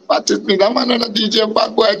 Fatis, me that man on a DJ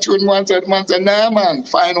bad boy tune. Man said, nah man,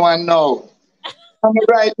 find one now. And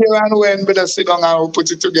right here and when we just sit down and we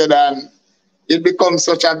put it together and it becomes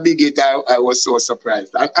such a big hit, I was so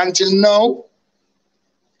surprised. And until now,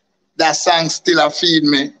 that song still feed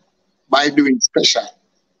me by doing special.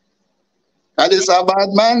 That is a bad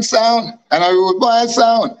man sound and a rude boy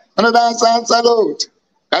sound and a dance sound salute.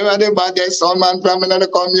 And we are the baddest sound man from another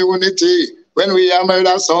community. When we are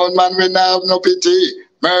murder sound man, we not have no pity.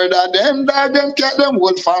 Murder them, dog them, cat them,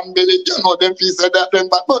 whole family. You know them piece of that them,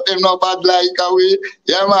 but them no bad like away.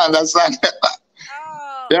 Yeah man, that's it.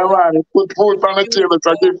 Yeah man, put food on the table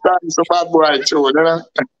so give thanks to bad boy too, you know.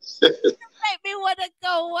 Make me want to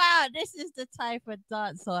go out. This is the type of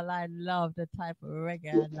dancehall I love, the type of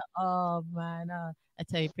reggae. Oh man, I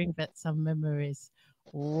tell you, bring back some memories.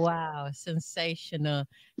 Wow, sensational.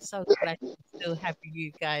 So glad to still have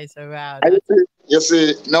you guys around. You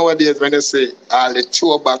see, nowadays when they say all the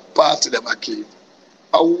throwback party them a keep,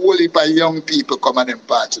 a whole heap of young people come and them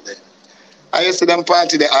party them. I used to them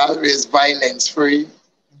party they always violence free.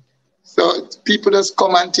 So people just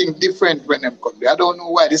come and think different when them come there. I don't know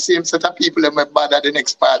why the same set of people them are bad at the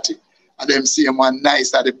next party and them same one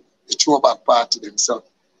nice at the throwback party them. So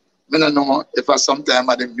I don't know if I sometime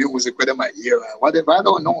at the music with them I hear or whatever. I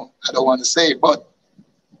don't know. I don't want to say, but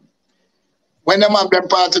when them have them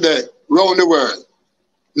party there round the world,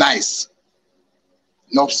 nice.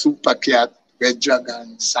 No Super Cat, Red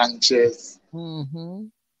Dragon, Sanchez,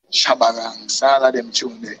 Shabba Ranks, all of them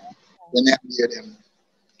tune there. When you hear them,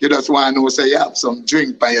 you just want to say you have some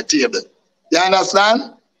drink by your table. You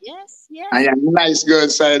understand? Yes, yes. And you're a nice girl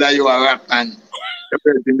side that you are rap and the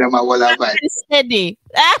person them are all about. Steady.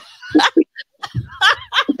 We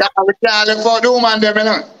can't look for the woman them, you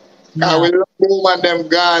know. No. We love the woman them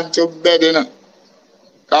gone to bed, you know.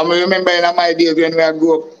 Because I remember in my days when we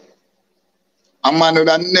grew up, a man would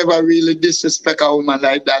have never really disrespect a woman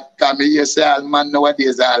like that. Because me hear say all man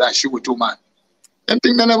nowadays all a shoot woman. You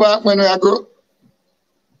think they never happen when we grow up?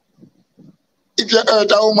 If you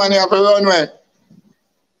hurt a woman, you have to run away.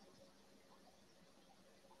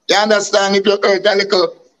 You understand? If you hurt a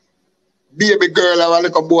little baby girl or a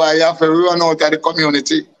little boy, you have to run out of the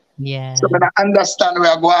community. Yeah. So I understand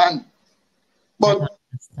where I'm going. But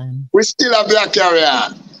we still have to carry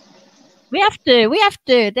on. We have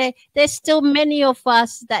to. There's still many of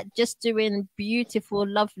us that just doing beautiful,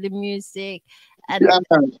 lovely music and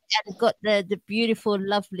got the beautiful,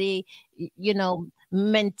 lovely, you know,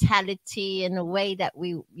 mentality and the way that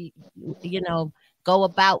we you know, go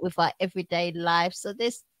about with our everyday life. So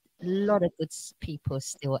there's a lot of good people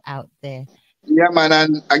still out there. Yeah, man.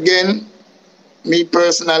 And again, me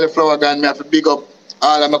personally, Flourgon, me have to big up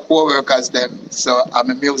all of my co-workers them. So I'm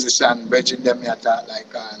a musician, bridging them here like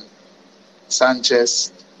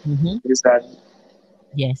Sanchez, Wizard,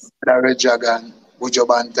 yes, Jagan, Bujo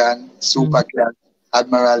Bantan, Super Cat,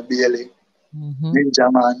 Admiral Bailey,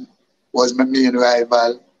 Ninja Man was my main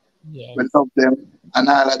rival. yes. We love them. And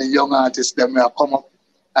all of the young artists them who come up,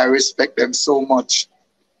 I respect them so much.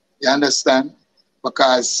 You understand?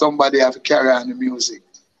 Because somebody have to carry on the music.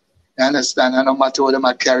 You understand? And no matter what them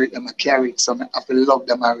I carry it. So I have to love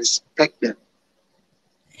them and respect them.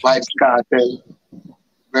 Vibes Cartel,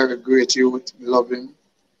 very great youth, love him.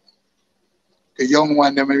 The young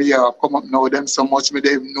one them here come up know them so much, me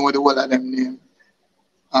they know the whole of them name.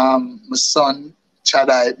 My son,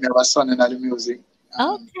 Chadai, me have a son in the music.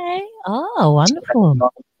 Okay. Oh,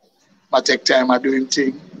 wonderful. I take time I do him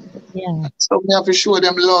thing. Yeah. So we have to show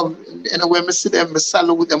them love. You know, when we see them, we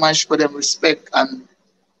salute them and show them respect. And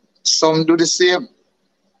some do the same.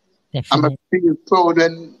 Definitely. I'm feel proud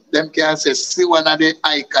when them can say, see one of the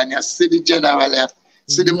icon, you see the general,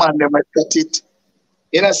 see the man, them cut it.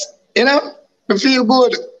 You know, we feel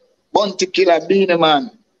good. Bounty Killer, being a man.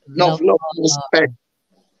 Enough love and respect.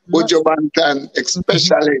 Bujo Bantan,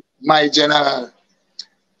 especially my general.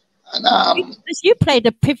 And you played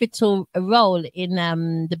a pivotal role in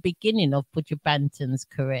the beginning of Bujo Bantan's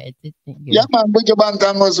career, didn't you? Yeah, man. Bujo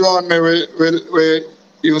Bantan was around me.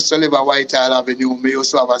 We used to live at Whitehall Avenue. We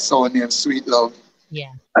used to have a son named Sweet Love.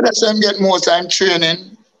 Yeah. And that's when I get more time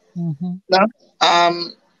training. Yeah? I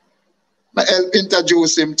help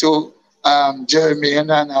introduce him to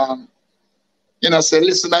Jermaine and you know, say,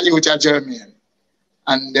 listen to you to Jermaine.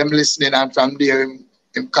 And them listening, and from there, him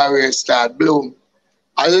career start bloom.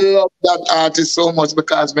 I love that artist so much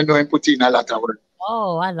because I know him put in a lot of work.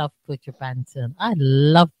 Oh, I love Bujo Bantan. I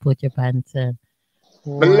love Bujo Bantan.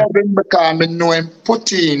 Wow. I love him because I know him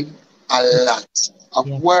put in a lot of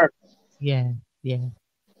work. Yeah, yeah.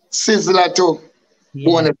 Sizzler too.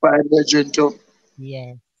 Bonafide legend too.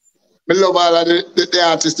 Yeah. I love all of the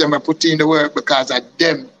artists that put in the work because of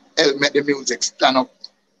them help make the music stand up.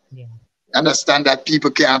 Yeah. Understand that people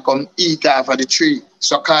can't come eat off of the tree.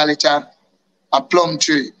 So call it a plum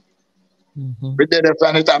tree. We did it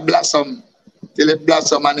from it a blossom till it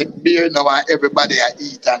blossom and it bear now and everybody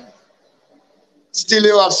eat. And still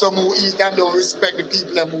you have some who eat and don't respect the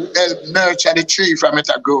people who help nurture the tree from it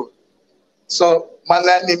to grow. So man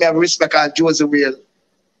like me have respect for Joseph Whale,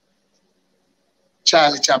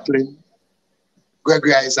 Charlie Chaplin,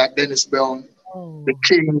 Gregory Isaac, Dennis Brown, the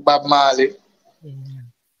King, Bob Marley. Yeah.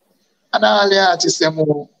 And all the artists them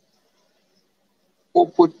who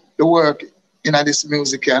put the work in this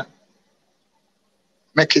music here,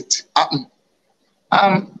 make it happen.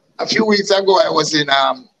 A few weeks ago I was in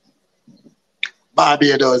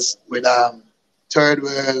Barbados with Third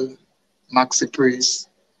World, Maxi Priest.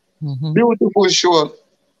 Beautiful show.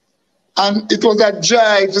 And it was a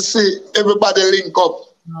joy to see everybody link up.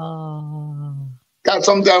 Because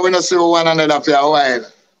sometimes we don't see one another for a while.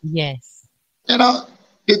 Yes. You know,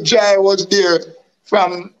 the joy was there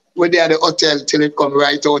from where they at the hotel till it come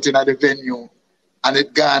right out in the venue. And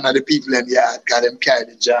it gone and the people in the yard got them carry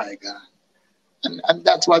the joy gone. And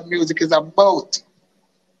that's what music is about.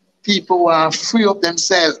 People want to free up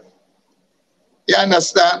themselves. You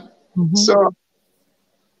understand? So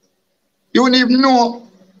you don't even know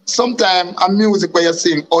sometimes a music where you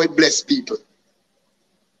sing, oh, it bless people.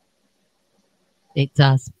 It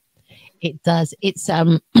does. It does. It's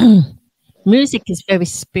music is very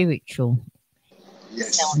spiritual.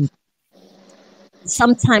 Yes.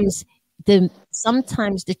 Sometimes the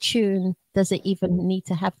tune doesn't even need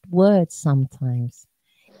to have words. Sometimes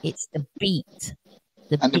it's the beat.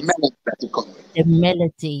 The melody that you come with. The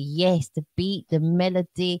melody, yes, the beat, the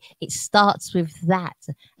melody. It starts with that,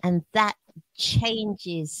 and that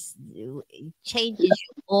changes your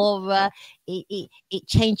aura. It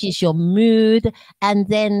changes your mood, and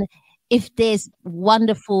then if there's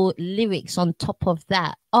wonderful lyrics on top of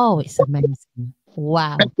that, oh, it's amazing!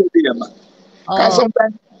 Wow. Oh,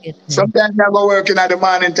 sometimes you go working at the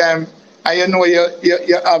morning time, and you know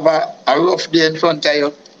you have a rough day in front of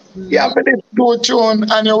you. You have to do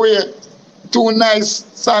tune on your way. Two nice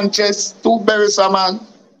Sanchez, two Berry Saman,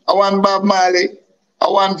 one Bob Marley,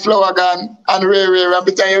 one Flourgon, and Ray. And by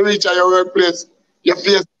the time you reach at your workplace, your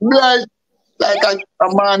face bright like a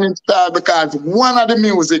morning star because one of the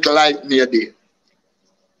music light me a day.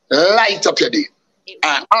 Light up your day.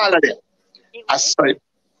 And all of them.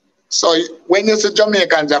 So when you see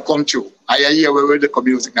Jamaicans that come through, I hear we read the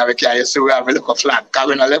music now, you see we have a little flag, because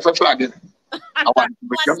we don't left a flag in. I want to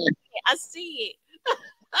become it. I see it.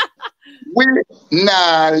 We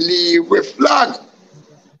now leave with flag.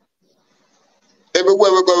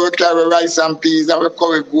 Everywhere we go, we carry rice and peas and we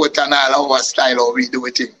carry goat and all our style how we do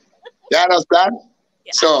it. You understand?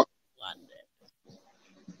 Yeah, So,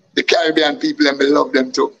 the Caribbean people, and we love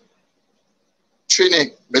them too.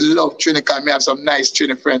 Trini, we love Trini because we have some nice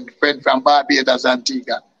Trini friend from Barbados,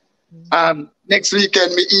 Antigua. Next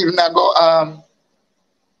weekend, we even go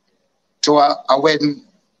to a wedding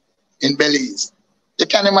in Belize. You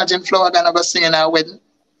can imagine Flourgon gonna go singing our wedding.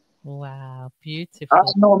 Wow, beautiful. I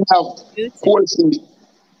know now, Courtesy.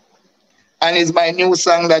 And it's my new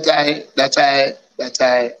song that I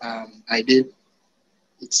did.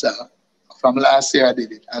 It's from last year I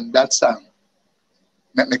did it, and that song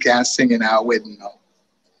make me can sing in our wedding now.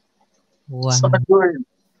 Wow. So I'm going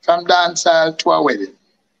from dancehall to a wedding.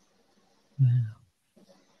 Wow.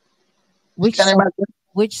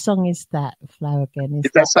 Which song is that, Flourgon?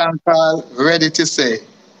 It's a song called Ready to Say.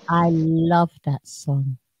 I love that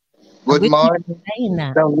song. Good morning,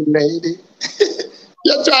 lovely lady.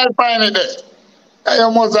 You try to find it there. I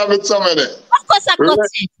almost have it somewhere there. Of course I got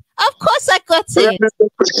it. Of course I got it.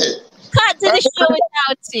 Can't do the show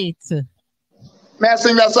without it. May I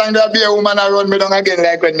sing that song? There'll be a woman around me down again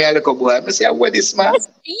like when me a little boy. I say, what is man?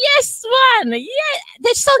 Yes, man. Yeah,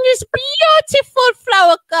 the song is beautiful,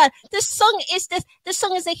 Flourgon. The song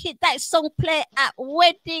is a hit. That song play at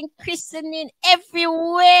wedding, christening,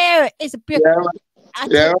 everywhere. It's beautiful.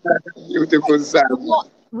 Yeah, beautiful song.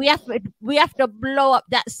 We have to blow up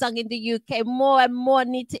that song in the UK. More and more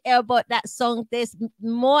need to hear about that song. There's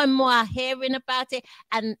more and more hearing about it.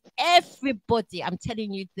 And everybody, I'm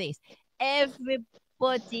telling you this,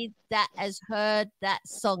 everybody that has heard that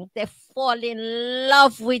song, they fall in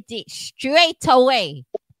love with it straight away.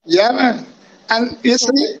 Yeah, man. And you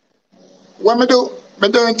see, when me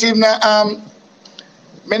doing team now,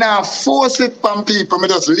 me not force it from people, me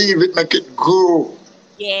just leave it, make it grow.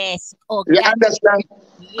 Yes. Okay. You understand?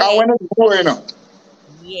 Because when it's growing up,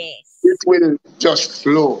 yes, it will just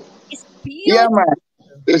flow. It's beautiful. Yeah, man.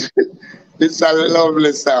 It's a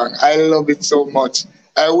lovely song. I love it so much.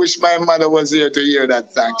 I wish my mother was here to hear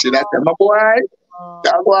that song. She said, my boy,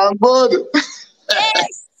 that one good.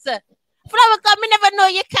 Yes. Flourgon, me never know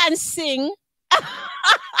you can sing. I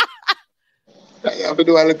have to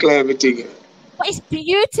do a little everything. But it's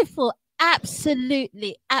beautiful.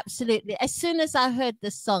 Absolutely, absolutely. As soon as I heard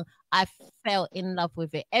the song, I fell in love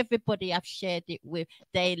with it. Everybody I've shared it with,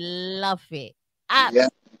 they love it.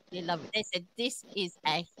 Absolutely love it. They said, this is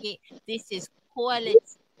a hit. This is quality.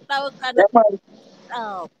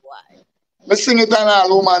 Oh, boy. I sing it and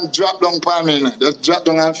all woman drop down upon me. Just drop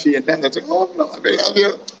down and feel. Then they say, oh, no, I love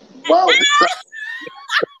you. Wow.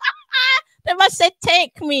 They must say,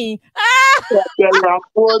 take me.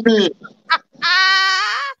 For me.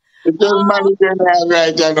 It's just manage them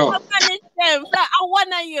right, you know. I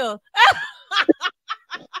want you.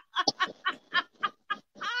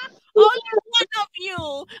 Only one of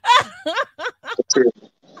you.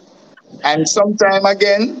 And sometime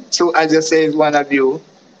again, so as you say, one of you,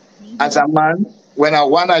 as a man, when I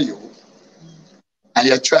want you, and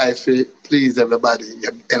you try to please everybody, you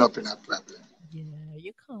end up in a problem. Yeah,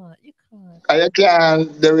 you can't. And you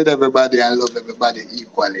can't deal with everybody and love everybody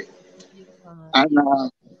equally. And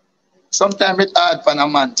sometimes it's hard for a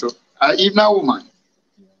man too, even a woman.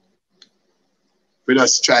 We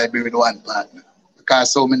just try to be with one partner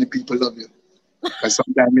because so many people love you. But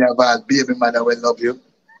sometimes you have a baby mother will love you.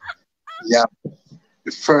 Yeah,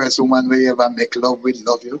 the first woman we ever make love with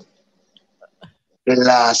love you. The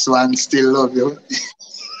last one still love you.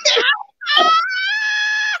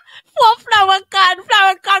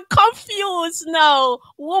 Flourgon confused now.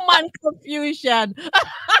 Woman confusion.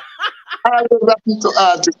 I was happen to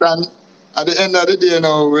artists, and at the end of the day, you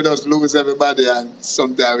know, we just lose everybody and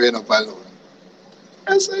sometimes we end up alone.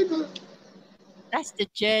 That's good. That's the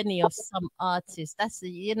journey of some artists. That's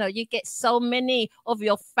you get so many of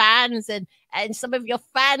your fans and some of your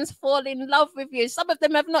fans fall in love with you. Some of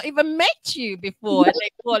them have not even met you before and they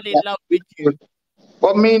fall in love with you.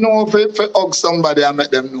 But me know if I hug somebody and make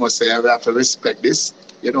them know, say, I have to respect this.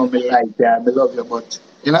 You know, me like that, me love you, but,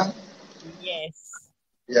 you know? Yes.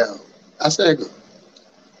 Yeah, that's very good.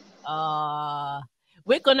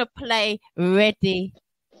 We're going to play Ready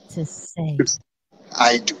to Say.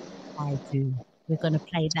 I do. We're going to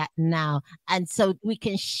play that now. And so we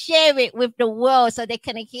can share it with the world so they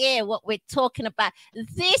can hear what we're talking about.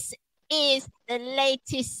 This is the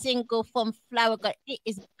latest single from Flourgon. It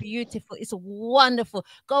is beautiful. It's wonderful.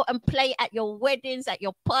 Go and play at your weddings, at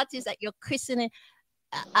your parties, at your christening.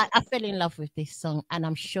 I fell in love with this song, and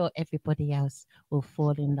I'm sure everybody else will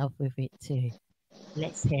fall in love with it too.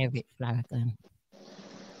 Let's hear it, Flourgon.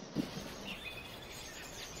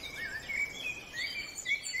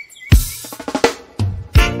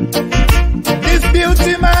 This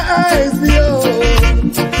beauty my eyes behold.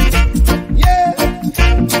 Yeah.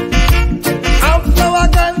 How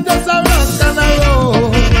Flourgon just a rock and a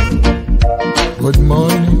roll. Good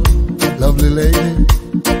morning, lovely lady.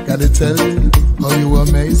 Gotta tell you how you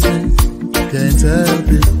amaze me. Can't help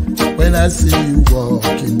it when I see you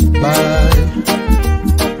walking by.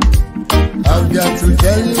 I've got to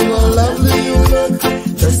tell you how lovely you look,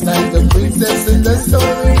 just like the princess in the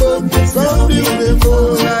storybook. So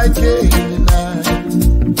beautiful like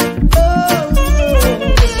Canaan. Oh,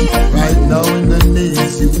 right now in the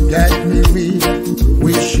knees you got me weak.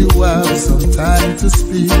 Wish you have some time to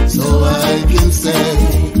speak, so I can say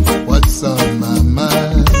what's on my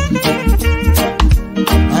mind.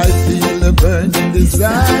 I feel a burning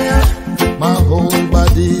desire, my whole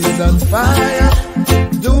body's on fire.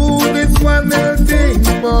 Do this one little thing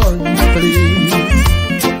for me, please.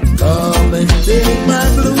 Come and take my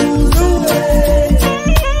blues away.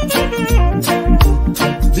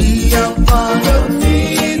 Be a part of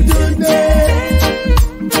me today.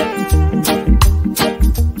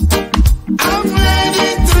 I'm ready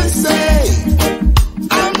to say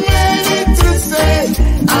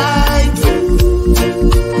I do.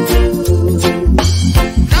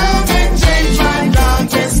 Come and change my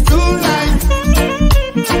darkness to light.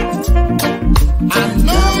 I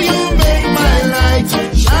know you make my light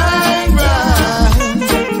shine bright.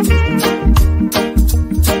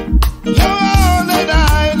 You're all that I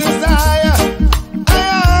desire. I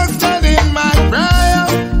ask that in my prayer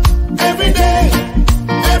every day,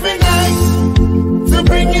 every night, to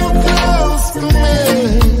bring you close to me.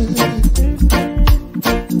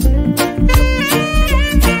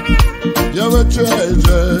 You're a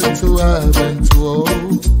treasure to have and to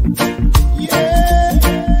hold. Yeah.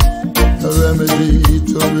 A remedy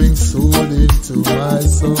to bring soul into my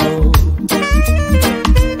soul.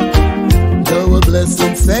 You're a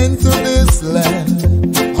blessing sent to this land,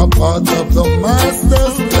 a part of the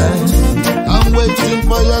master's plan. I'm waiting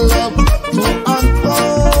for your love to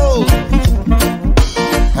unfold.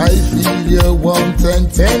 I feel your warmth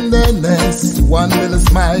and tenderness, one little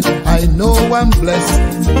smile, I know I'm blessed.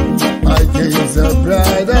 My days are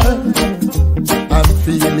brighter, I'm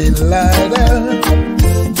feeling lighter,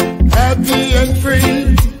 happy and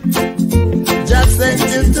free. Just send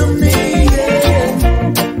you to me,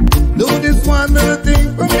 yeah. Do this one little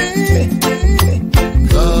thing for me.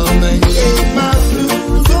 Come and take my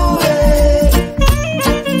blues away.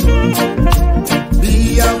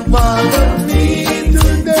 Be a part of me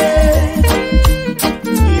today.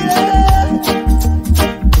 Yeah.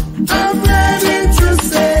 I'm ready to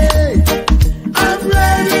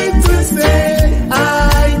say I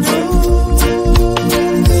do.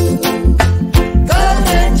 Come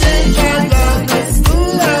and change my darkness to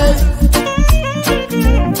light.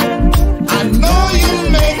 I know you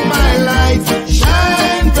make my light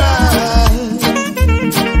shine bright.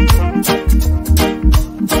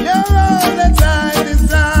 You're all that I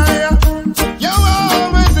desire. You're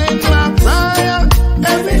always in my prayer.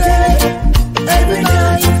 Every day, every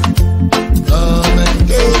night. Come and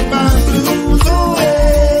take my blues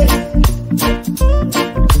away.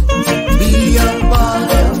 Be a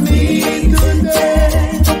part of me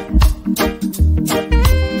today.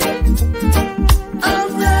 I'm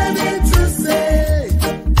ready to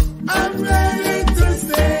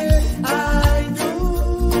say I do.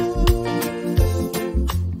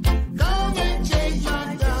 Come and change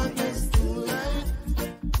my darkness to light.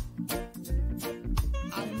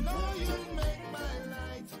 I know you make my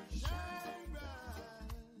light shine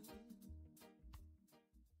bright.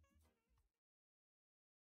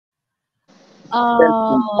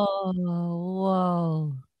 Oh,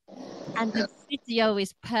 whoa. And the video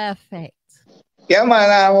is perfect. Yeah, man,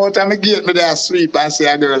 I'm out of my gate with that sweep and see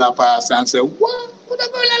a girl a pass and say, what? What the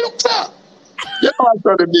girl I look for? You know, I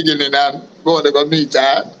saw the beginning and go to go meet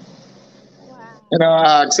her. You know,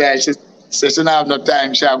 I asked her, she said she don't have no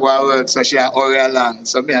time, she go to work, so she hurry along.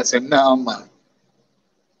 So me, I said, no, man.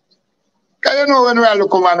 Because you know when we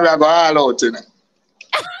look come and we go all out, you know.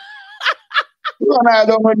 When I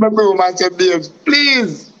don't with my broom and say, babes,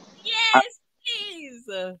 please. Yes, please.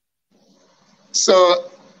 So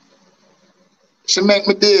she make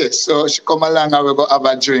me day. So she come along and we go have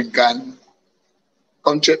a drink and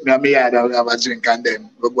come check me on my yard and we have a drink and then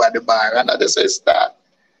we go at the bar and I just say start.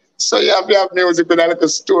 So you have music with a little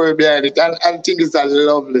story behind it and I think it's a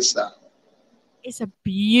lovely song. It's a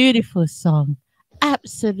beautiful song.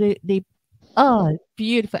 Absolutely Oh,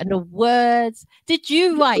 beautiful. And the words. Did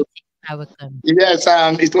you write it, Flourgon? Yes,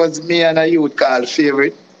 it was me and a youth called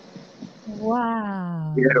Favorite.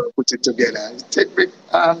 Wow. Yeah, we put it together. Take me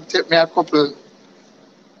a couple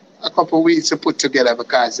weeks to put together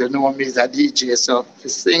because you know me as a DJ, so to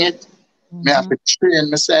sing it, me have to train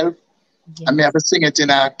myself. Yes. And me have to sing it in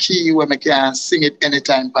a key where I can sing it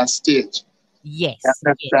anytime on stage. Yes. You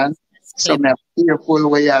understand? Yes. So me have to be careful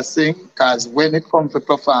where you sing, because when it comes to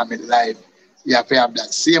perform it live, you have to have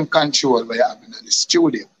that same control where you have in the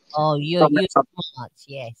studio. Oh, you're smart,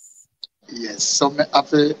 yes. Yes, so me have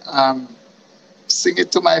to sing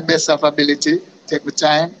it to my best of ability, take the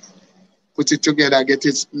time, put it together, get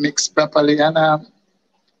it mixed properly, and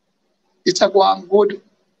it's a go on good.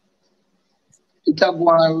 It's a go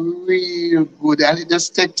on real good, and it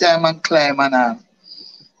just take time and climb. And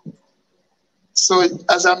so,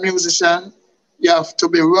 as a musician, you have to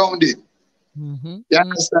be rounded. You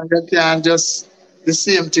understand? You can't just the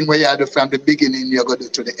same thing where you do from the beginning, you're going to do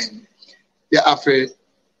to the end. You have to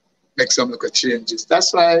make some little changes.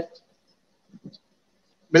 That's why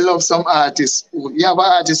I love some artists. You have an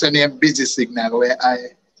artist named Busy Signal where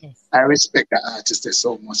I respect the artist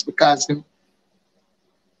so much because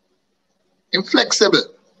he's flexible.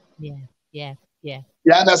 Yeah.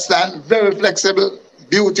 You understand? Very flexible,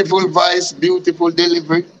 beautiful voice, beautiful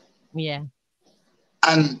delivery. Yeah.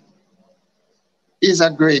 And he's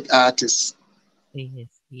a great artist. He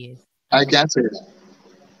is. I can say that.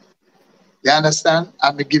 You understand?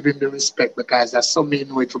 I'm give him the respect because that's so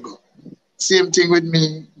mean way to go. Same thing with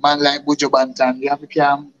me, man like Bujo Bantan. You have to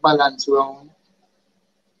can balance around.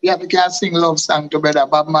 You have to can sing love song to brother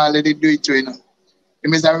Bob Marley. They do it too, you know.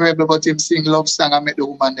 Him is a rebel, but him sing love song and make the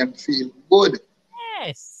woman them feel good.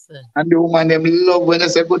 Yes. And the woman them love when they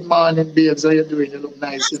say good morning, babes. How you doing? You look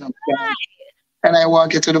nice, you know. Can I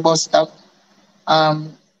walk you to the bus stop?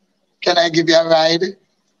 Can I give you a ride?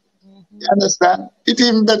 You understand? It's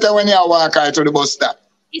even better when you walk her to the bus stop.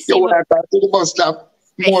 You walk her to the bus stop,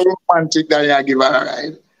 more romantic than you give her a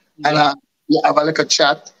ride. And you have a little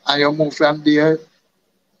chat and you move from there.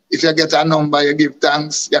 If you get a number, you give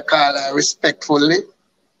thanks, you call her respectfully.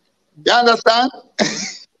 You understand?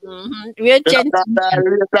 Real gentleman.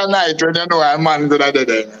 It's a night when you know a man to the dead.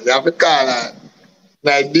 You have to call her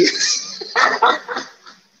like this.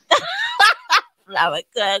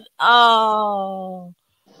 Flourgon. Oh.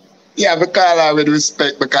 You have to call her with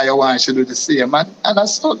respect because you want to do the same. And I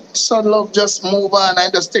so love just move on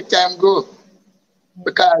and just take time go.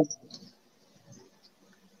 Because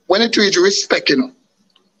when it reach respect, you know,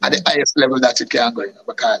 at the highest level that you can go, you know,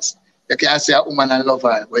 because you can't say a woman and love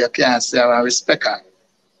her, but you can't say I respect her.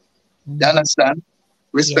 You understand?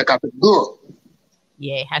 Respect her to grow.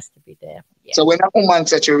 Yeah, it has to be there. Yeah. So when a woman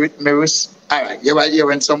says you with me, all right, you right here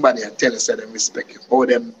when somebody tell us that they respect you, or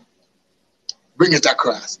them bring it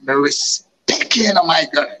across. Me respect you, oh my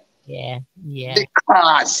God. Yeah.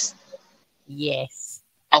 Because yes,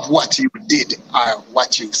 of what you did or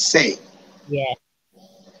what you say. Yeah.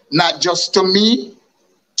 Not just to me,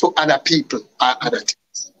 to other people or other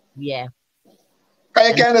things. Yeah.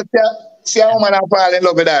 Because you can't see a woman and fall in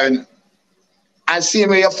love with her, you know? And see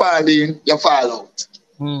me, you fall in, you fall out.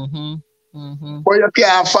 But you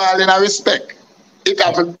can't fall in a respect. It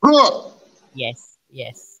has to grow. Yes.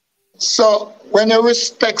 So when you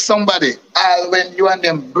respect somebody, when you and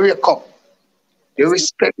them break up, you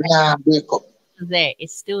respect me and break up.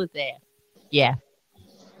 It's still there. Yeah.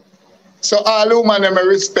 So all women them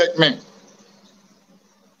respect me.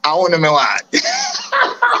 I want me want.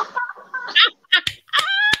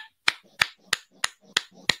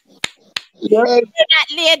 You hear that,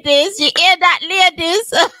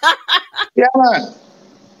 ladies? Yeah, man.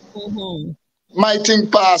 My thing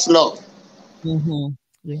pass love.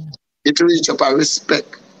 Yeah. It reach up a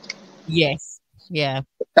respect. Yes. Yeah.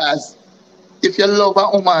 Because if you love a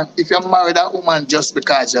woman, if you marry that woman just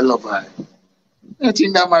because you love her, I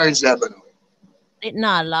think that marriage is never know. It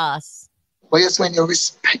not lasts. But yes, when you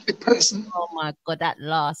respect the person. Oh my God, that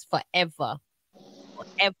lasts forever.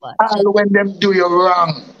 All when them do you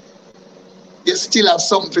wrong, you still have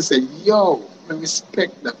something to say, yo, I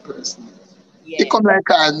respect that person. Yeah. It come like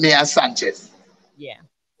me and Sanchez. Yeah.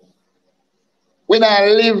 When I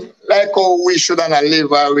live like how we should and I live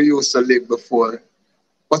how we used to live before.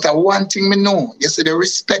 But one thing me know, you see the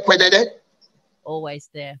respect where they there? Always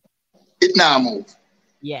there. It now move.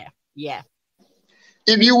 Yeah.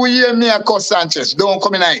 If you hear me a call Sanchez, don't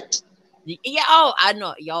come in night. Yeah, I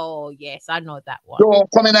know. Yes, I know that one. Don't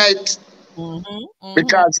come in night.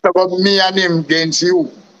 Because it's about me and him against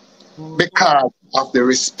you. Because of the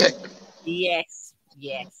respect. Yes.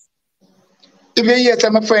 If you hear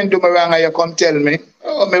my friend do me wrong and you come tell me,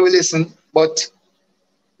 oh, me will listen. But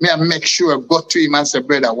me I make sure I go to him and say,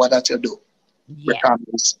 brother, what that you do? Yeah. Because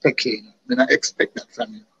I respect him. I don't expect that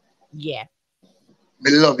from you. Yeah.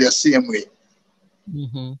 Me love you same way.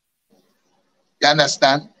 Mm-hmm. You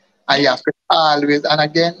understand? And you have to always, and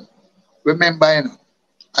again, remember, you know,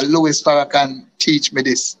 and Louis Farrakhan teach me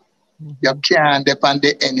this. Mm-hmm. You can't depend on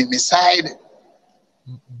the enemy side.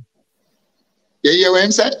 Mm-hmm. You hear what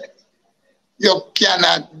I'm saying? You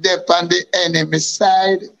cannot depend on the enemy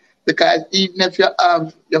side, because even if you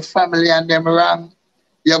have your family and them wrong,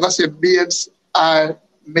 you're going to say, babes, or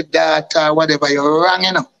my daughter, whatever, you're wrong,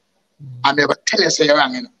 you know. Mm-hmm. I'm going to tell you say you're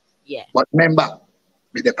wrong, you know. Yeah. But remember,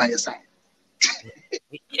 be depend on your side.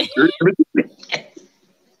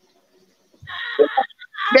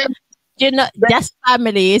 You know, that's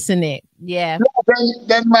family, isn't it? Yeah.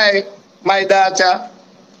 Then my daughter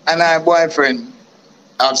and her boyfriend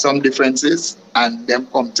have some differences, and them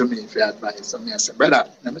come to me for advice. So me I say, brother,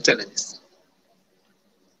 let me tell you this.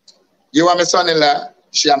 You are my son-in-law,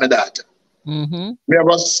 she are my daughter. Mm-hmm. We have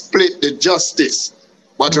to split the justice.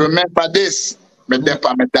 But remember this, me dep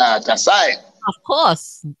on my daughter side. Of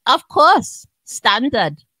course. Of course.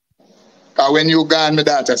 Standard. Because when you gone, my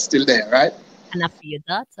daughter's still there, right? And after your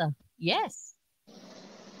daughter. Yes.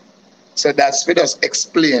 So that's for us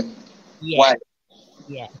explain why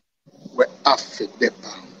Yeah. we have to dep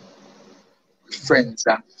on friends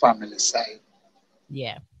and family side.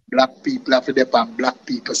 Yeah. Black people have to dep on black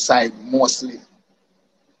people side mostly.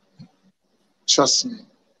 Trust me.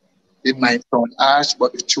 It might sound harsh,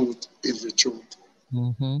 but the truth is the truth.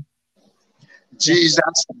 Mm-hmm.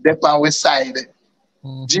 Jesus dep on our side.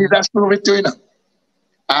 Mm-hmm. Jesus prove it to you know.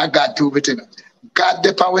 And God prove it to you know. God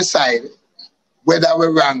dep on our side, whether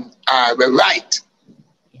we're wrong or we're right.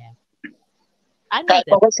 Yeah. I know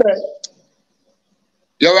that. I say,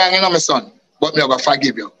 you're wrong, you know, my son, but me going to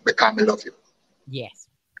forgive you because I love you. Yes.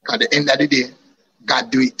 At the end of the day, God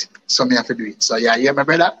do it, so me have to do it. So yeah, hear my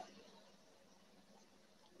brother?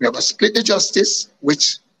 We have to split the justice,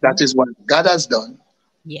 which that is what God has done,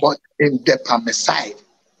 but in depth on my side.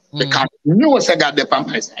 Because you know I God depth on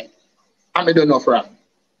my side. And I don't know for him.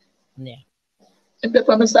 Yeah. In depth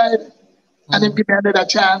on my side. And then give me another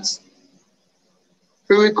chance.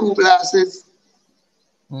 Very cool glasses.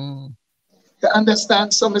 You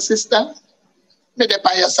understand, so my sister? Me depth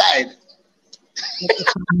on your side. Me dep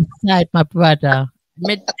on your side, my brother.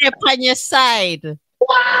 Me dep on your side.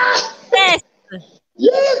 What? Yes.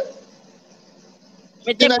 Yeah.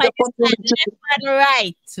 Me dep on your side. Left and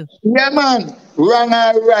right. Yeah, man. Wrong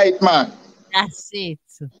or right, man. That's it.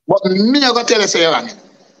 But me, I'm going to tell you, say you're wrong.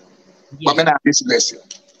 But me not disgrace you.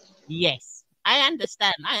 Yes. I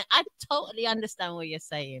understand. I totally understand what you're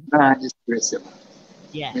saying. Nah, disgrace him.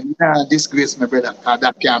 Yeah. Nah, disgrace my brother, because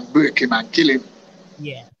that can break him and kill him.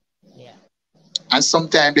 Yeah. Yeah. And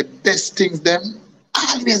sometimes the best things them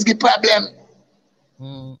always give problem.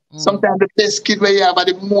 Sometimes the best kid where you have are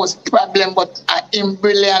the most problem, but are him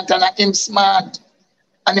brilliant and are him smart.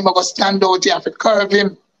 And him go stand out, you have to curve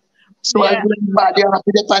him. So I do bad, you have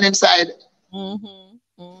to dip on him side.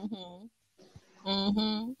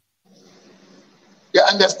 You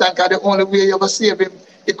understand? Because the only way you go save him,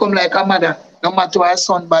 he come like a mother. No matter what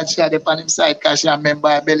son bad, she had on him side because she remember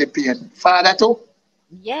her belly pain. Father too?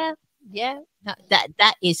 Yeah, yeah.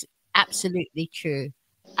 That is absolutely true.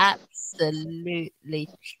 Absolutely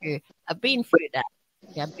true. I've been through that.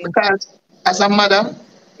 Yeah, because as a mother,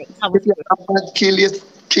 if you have a kill your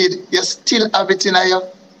kid, you still have it in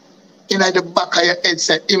the back of your head,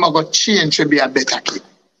 say, him go change to be a better kid.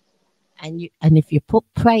 And if you put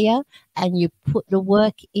prayer and you put the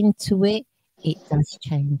work into it, it does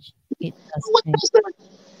change. It does change.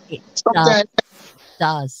 It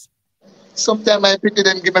does. Sometimes I pity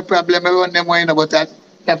them give me problem, I run them worrying about that.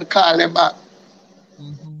 I have to call them back.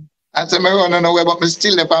 And so I run on the way, but I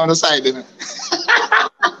still up on the side. You know?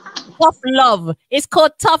 Tough love. It's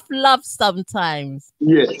called tough love sometimes.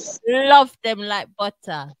 Yes. Love them like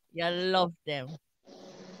butter. You love them.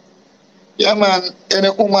 Yeah, man. Any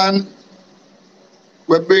woman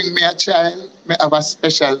will bring me a child, me have a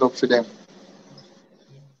special love for them.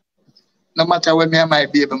 No matter where me and my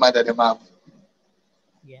baby mother them have.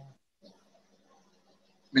 Yeah.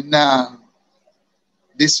 Me nah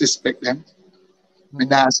disrespect them. Me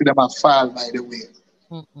nah see them a fall by the way.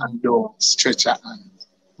 And don't stretch a hand.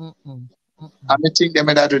 And I think them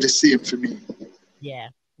that do the same for me. Yeah,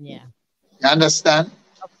 yeah. You understand?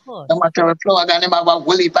 Of course. No matter what Flourgon him have a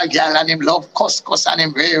whole heap of girl and him love cuss and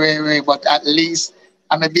him very, but at least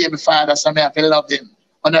I'm a baby father, so I have to love him.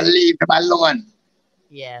 I'm not leave him alone.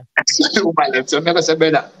 Yeah. So I never say,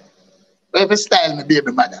 brother, whatever style my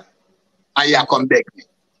baby mother, and you come back me.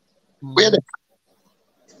 Where the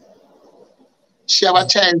She have a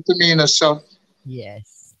child to me, you know, so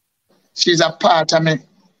Yes. she's a part of me.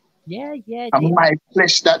 Yeah, yeah. And my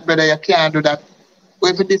flesh, that brother, you can't do that.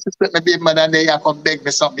 If you disrespect my baby mother and then you come beg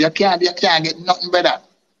me something, you can't get nothing better.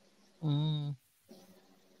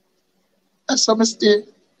 That's how I stay.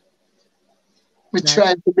 We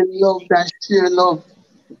try to be loved and share love.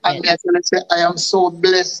 And I tell you, say, I am so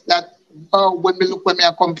blessed that when we look where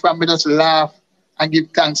I come from, we just laugh and give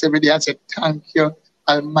thanks every day and say, thank you,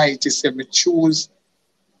 Almighty. Say, me choose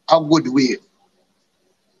a good way.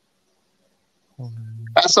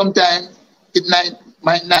 And sometimes it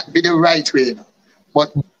might not be the right way,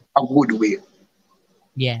 but a good way.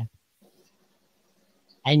 Yeah.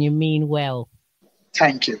 And you mean well.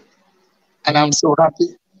 Thank you. And I'm so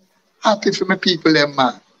happy. Happy for my people, them,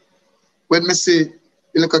 man. When me see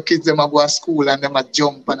the little kids, them go to school and them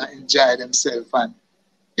jump and enjoy themselves, and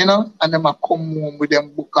you know, and them come home with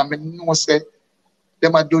them book, and me know say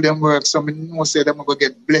them do them work, so me know say them go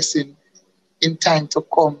get blessing in time to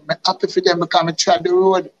come. I'm happy for them because I try the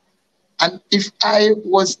road. And if I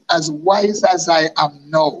was as wise as I am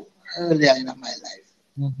now, earlier in my life,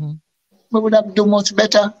 I would have done much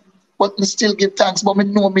better. But me still give thanks. But me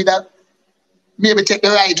know me that maybe take the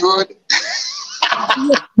right road.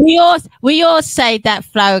 we all say that,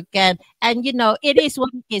 Flourgon, and you know it is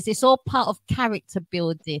what it is. It's all part of character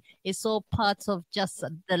building. It's all part of just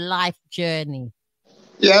the life journey.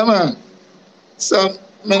 Yeah, man. So,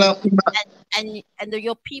 and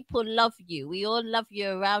your people love you. We all love you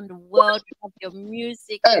around the world. We love your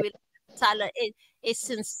music. We love your talent. It's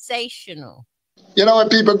sensational. You know what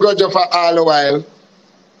people grudge you for all the while?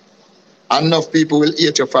 Enough people will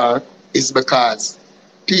hate you for is because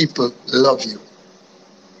people love you.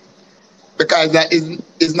 Because that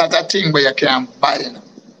is not a thing where you can buy.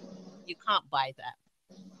 You can't buy that.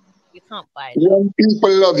 You can't buy that. When people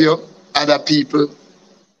love you, other people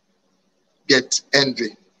get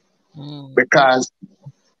envy. Because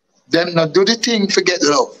them not do the thing to get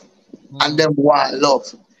love. And them want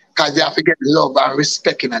love. Because they have to get love and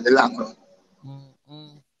respect in the long run.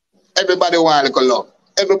 Everybody want a little love.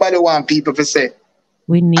 Everybody want people to say,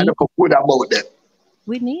 we need I look good about them.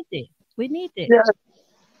 We need it. We need it. Yeah.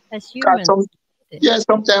 As humans.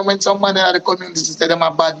 Sometimes when someone in the community say them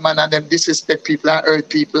a bad man and them disrespect people and hurt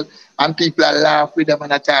people and people are laugh with them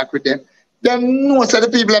and attack with them, them know so the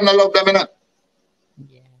people don't love them, you know?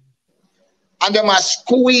 Yeah. And them are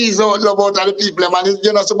squeeze out love out of the people, and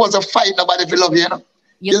you're not supposed to fight nobody if you love you, you know?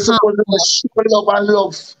 You're supposed to show love and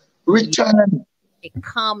love. Return.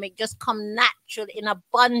 It just come natural in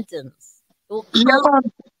abundance. It will come.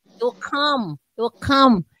 It will come. It will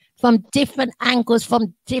come from different angles,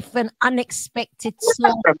 from different unexpected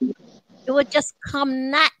sources. It will just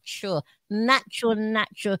come natural.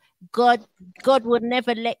 God will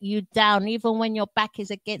never let you down. Even when your back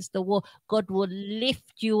is against the wall, God will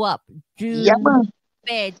lift you up. Do not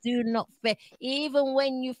fear. Even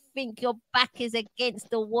when you think your back is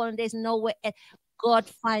against the wall and there's nowhere else, God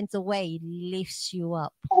finds a way, he lifts you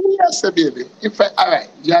up. Oh, yes, baby. In fact, all right,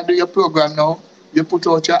 you do your program now. You put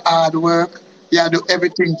out your hard work. You do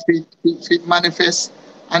everything fit manifest.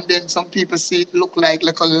 And then some people see it look like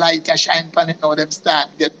a light a shine pan it now. Them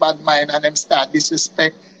start get bad mind and them start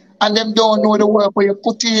disrespect. And them don't know the work where you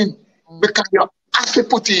put in. Because you have to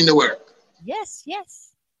put in the work. Yes.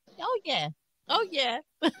 Oh, yeah.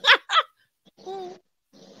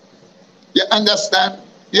 You understand?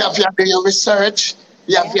 You have to do your research.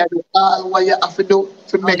 You have to do all what you have to do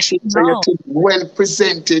to make sure you're well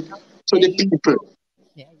presented to the people.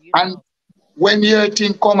 Yeah, and when your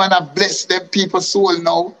thing come and I bless them people's soul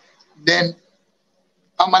now, then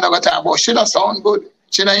I'm not going to talk about she not sound good,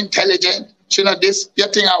 she not intelligent, she not this. Your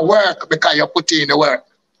thing at work because you put in the work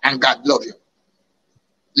and God love you.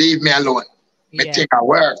 Leave me alone. My thing at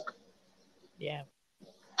work. Yeah.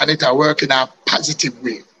 And it at work in a positive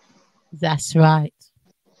way. That's right.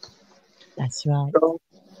 So,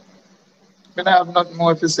 I have not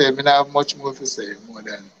more to say. I have much more to say more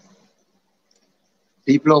than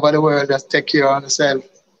people over the world just take care of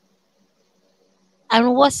themselves.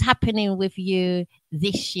 And what's happening with you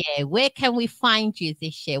this year? Where can we find you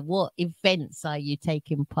this year? What events are you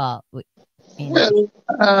taking part in? Well,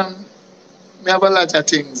 we have a lot of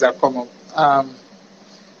things that come up.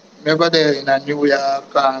 We go there in New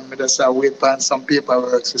York, and just wait on some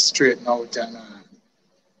paperwork to straighten out, and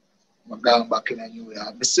I'm going back in New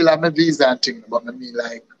York. I still have my visa and thing, but I mean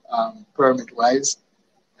like permit wise,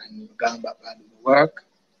 and going back and do work.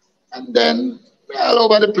 And then all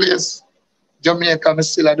over the place. Jamaica, I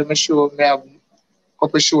still have my show. I have a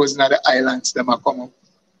couple shows in the islands that come up.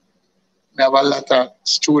 I have a lot of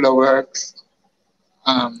studio works.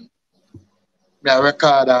 I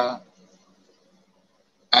record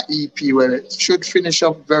an EP where it should finish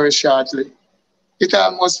up very shortly. It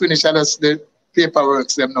almost finished. I just the paperwork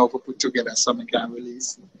them now to put together so I can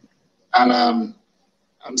release. And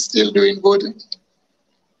I'm still doing good,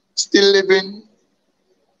 still living,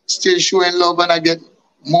 still showing love, and I get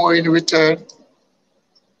more in return.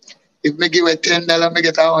 If me give a $10, me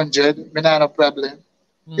get 100. Me not a problem.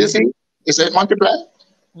 You see, it's a multiply.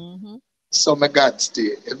 So my God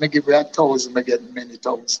stay. If me give you 1,000, me get many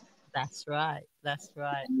thousands. That's right. That's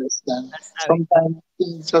right. Understand? Sometimes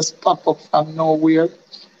things just pop up from nowhere.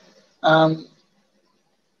 Me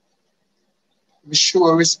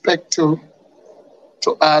show respect to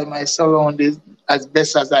all my surroundings as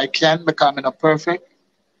best as I can, because I'm not perfect.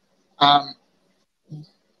 I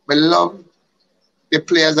love the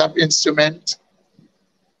players of instrument.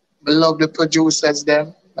 I love the producers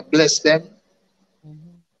them. I bless them.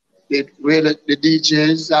 The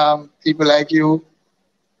DJs, people like you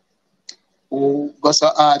who go so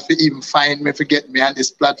hard to even find me, to get me on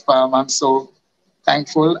this platform. I'm so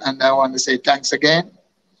thankful, and I want to say thanks again.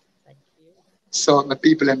 Thank you. So the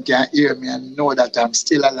people them can hear me and know that I'm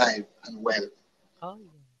still alive and well. Oh,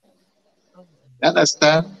 yeah. Oh, You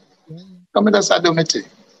understand? yeah. Come with us, Adomiti.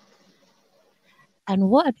 And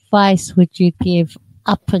what advice would you give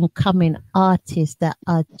up and coming artists that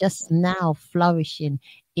are just now flourishing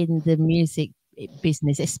in the music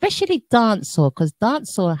business, especially dancehall, because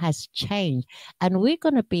dancehall has changed, and we're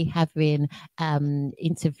going to be having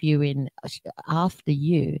interviewing after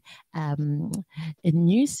you a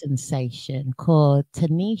new sensation called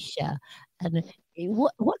Tanisha. And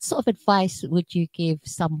what sort of advice would you give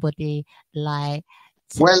somebody like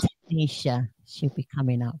Tanisha? She'll be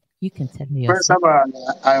coming up. You can tell me. First of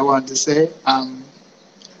all, I want to say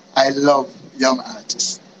I love young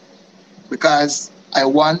artists, because I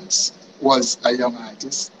once was a young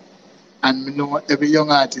artist, and you know every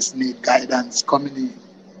young artist need guidance coming in.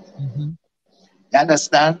 You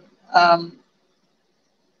understand? I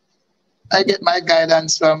get my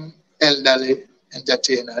guidance from elderly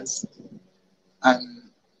entertainers, and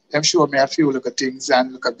them show me a few little things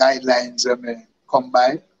and little guidelines when me come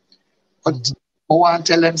by. But I want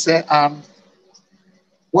to tell them, say,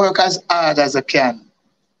 work as hard as I can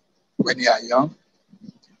when you are young.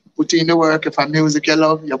 Put in the work. If a music you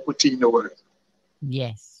love, you put in the work.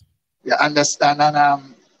 Yes. You understand?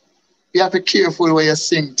 And you have to be careful where you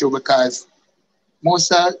sing to, because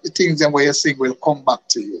most of the things where you sing will come back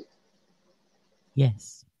to you.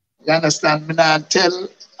 Yes. You understand? Me not tell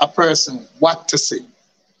a person what to sing,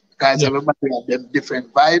 because everybody have them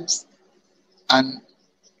different vibes, and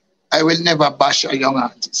I will never bash a young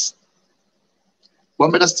artist.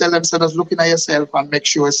 But me just tell them, so just looking at yourself and make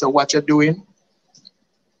sure so what you're doing,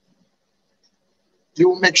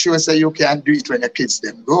 you make sure so you can do it when your kids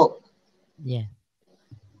them go. Yeah.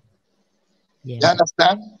 You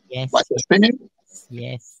understand? Yes. What you're singing?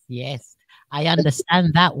 Yes. Yes. I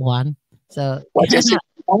understand that one. So what you're singing,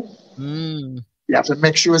 you have to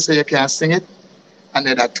make sure so you can sing it. And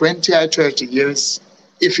then at 20 or 30 years,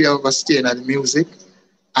 if you ever stay in the music,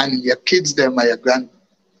 and your kids them or your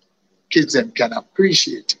grandkids them can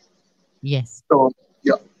appreciate it. Yes. So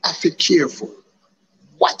you have to be careful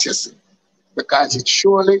what you sing, because it's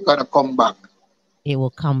surely gonna come back. It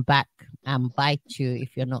will come back and bite you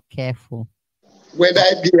if you're not careful. Whether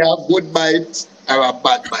it be a good bite or a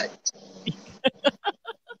bad bite.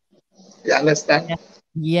 You understand?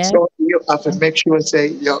 Yeah. So you have to make sure say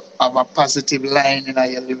you have a positive line in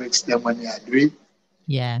your lyrics them when you do it.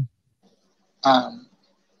 Yeah.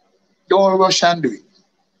 Don't rush and do it.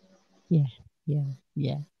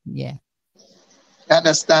 Yeah. You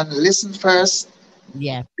understand? Listen first.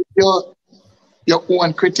 Yeah. Your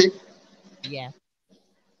own critic. Yeah.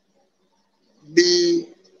 Be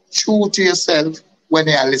true to yourself when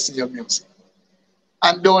you are listening to your music.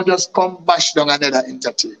 And don't just come bash down another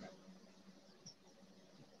entertainer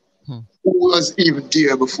who was even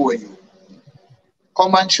there before you.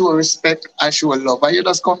 Come and show respect and show love. And you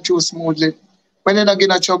just come through smoothly. When you're not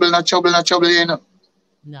getting trouble, you know.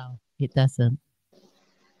 No, it doesn't.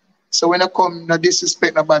 So when you come, no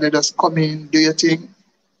disrespect nobody, just come in, do your thing,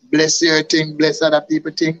 bless your thing, bless other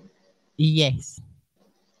people's thing. Yes.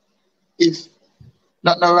 If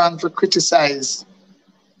not no wrong to criticize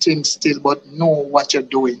things still, but know what you're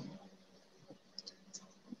doing.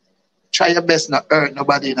 Try your best not hurt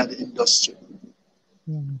nobody in the industry.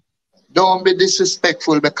 Don't be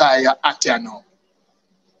disrespectful because you're at you now.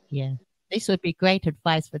 Yeah. This would be great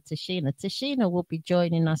advice for Tashina. Tashina will be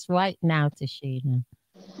joining us right now, Tashina.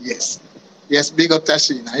 Yes. Yes, big up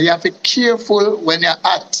Tashina. You have to be careful when you're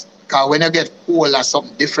at, because when you get old or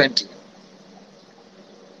something different.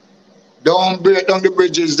 Don't break down the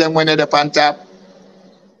bridges then when you're up on top.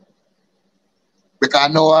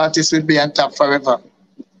 Because no artist will be on top forever.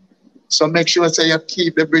 So make sure say you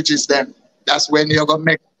keep the bridges then. That's when you're gonna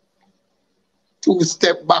make 2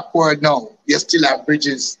 steps backward now. You still have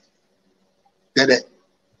bridges. There. I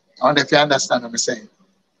don't know if you understand what I'm saying.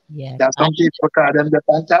 Yeah. That's some people call them the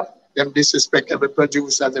on top, them disrespect every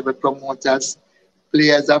producers, every promoters,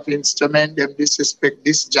 players of instrument, them disrespect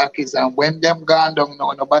these jockeys, and when them gone down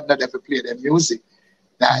now, nobody not ever play their music.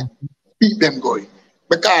 That keep them going.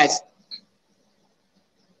 Because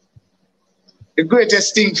the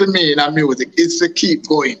greatest thing for me in our music is to keep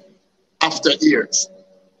going after years.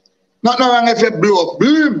 Not wrong if you blow up,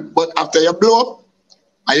 boom, but after you blow up,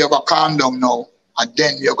 and you're going to calm down now, and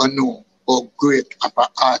then you're going to know how great of an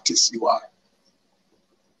artist you are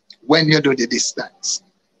when you do the distance.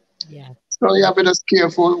 Yeah. So you have to be just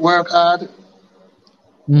careful, work hard.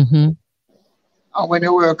 Mm-hmm. And when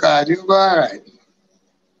you work hard, you go all right.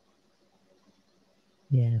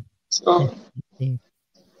 Yeah. So definitely.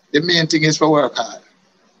 the main thing is for work hard.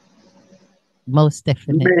 Most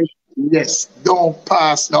definitely. Yes, don't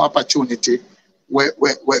pass no opportunity where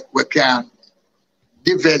can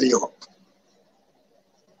develop.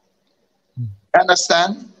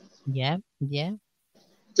 Understand? Yeah. Yeah.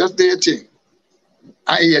 Just do your thing.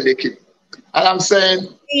 I hear the key. And I'm saying,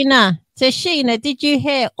 Tashina, did you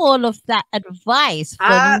hear all of that advice from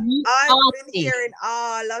I've been hearing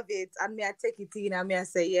all of it, and me I take it in and me I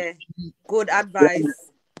say, yeah, good advice.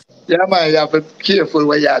 yeah, man, you have to be careful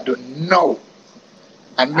what you do now.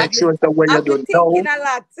 And make sure that what you do now, thinking a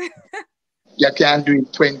lot. you can do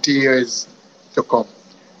it 20 years to come.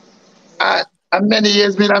 And many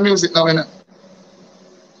years been in music now, you know.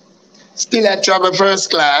 Still I travel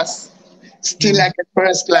first class. Still I get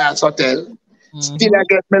first class hotel. Still I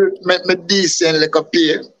get me decent like a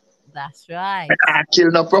pay. That's right. I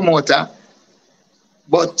kill no promoter.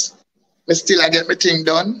 But me still I get my thing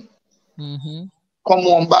done. Mm-hmm. Come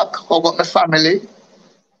home back, hug up my family.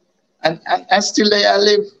 And still there I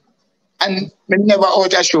live. And me never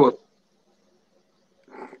out a show.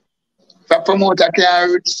 If a promoter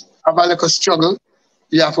can have a little struggle,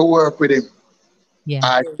 you have to work with him. Yeah.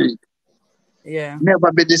 I think. Yeah.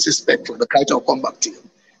 Never be disrespectful because it'll come back to you.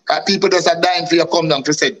 Because people just are dying for you to come down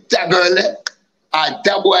to say, that girl there, or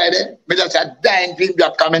that boy there, me just are dying for him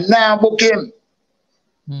to come and now book him.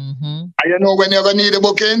 Mm-hmm. And you know when you're going to need the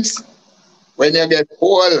bookings? When you get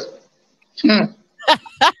old.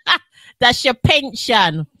 That's your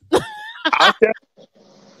pension. Okay.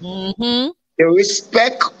 Mm-hmm. You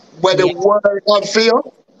respect where the world got for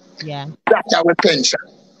you. Yeah. That's our pension.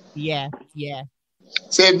 Yeah. Yeah.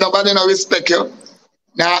 So if nobody no respect you,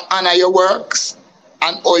 now honor your works,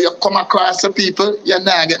 and or you come across the people, you're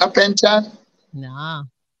not getting a pension. Nah.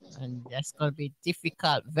 And that's going to be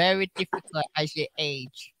difficult, very difficult as you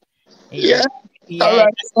age. Yeah. Yeah. All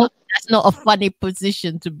right. That's not a funny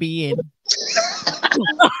position to be in.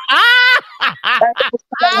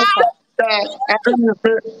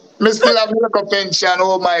 Me still have a pension.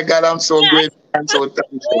 Oh my God, I'm so grateful and so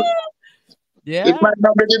thankful. Yeah. It might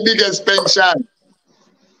not be the biggest pension,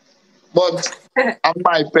 but I'm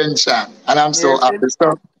my pension, and I'm so happy.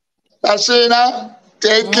 So, Tashina,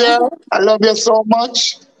 take care. I love you so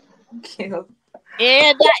much. Yeah,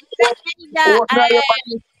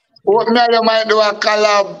 Hope me and you might do a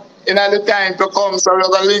collab in the time to come, so we're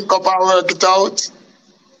going to link up and work it out.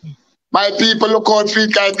 My people look out for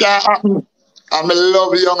it, it can happen. I'm a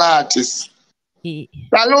love young artist.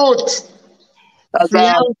 Salute!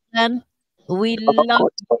 Flourgon, we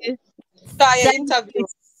love you. Thank you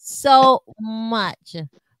so much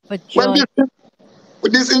for joining.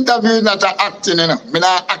 With this interview is not acting, you know. I'm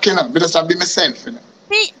not acting, but just be myself, you know.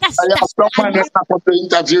 That's someone that's not going to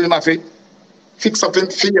interview him, I fix up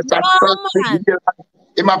his face and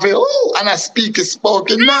him, oh, and I speak his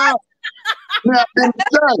spoken now. No.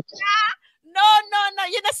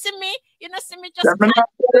 You don't see me. You don't see me just.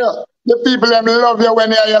 The people them love you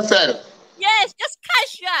when you're yourself. Yes, just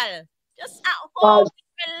casual. Just at home,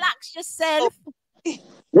 relax yourself.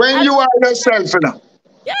 When you are yourself, you know.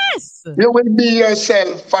 Yes. You will be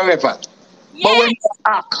yourself forever. Yes. But when you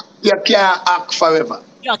act, you can't act forever.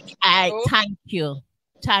 Thank you.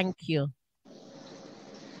 Thank you.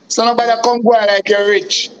 So nobody come go like you're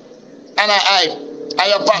rich. And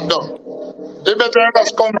you're packed up. You better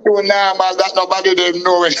just come to normal that nobody didn't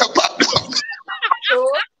know when you're packed up.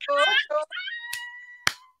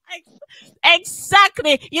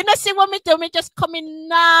 Exactly. You know, see what me do? Me just come in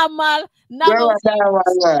normal. Normal. On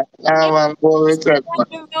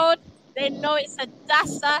the road, they know it's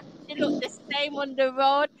Adassah. She look the same on the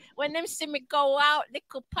road. When them see me go out,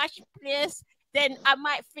 little posh place, then I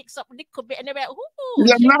might fix up a little bit and they're like, ooh.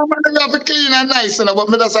 Yeah, now man, you have to clean and nice, you know, but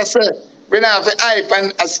me just I say, we don't have to hype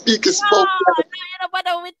and speak his spoke. No, you don't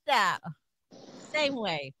bother with that. Same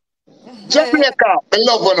way. Jamaica, we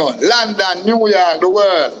love you know. London, New York, the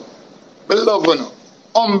world. We love you know.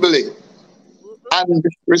 Humbly and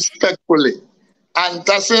respectfully. And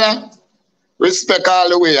Tashina, respect all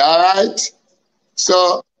the way, all right?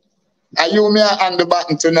 So, are you me on the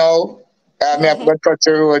button to now? Me have to touch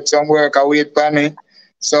the road, some work, I wait for me.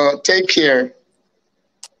 So, take care.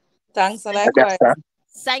 Thanks a lot.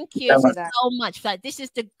 Thank you so much. This is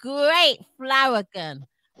the great Flourgon.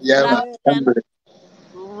 Yeah, Flourgon.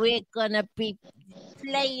 We're gonna be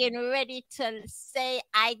playing, ready to say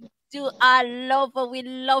I do. I love her. We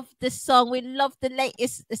love the song. We love the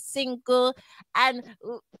latest single. And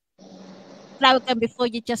Flourgon, before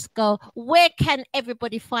you just go, where can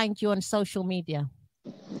everybody find you on social media?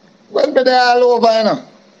 Well, they're all over, you know.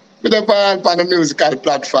 They're all on the musical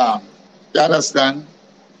platform. You understand?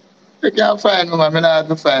 You can't find me, man. I don't have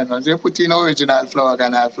to find me. You put in original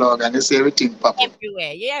Flourgon, you see everything pop up.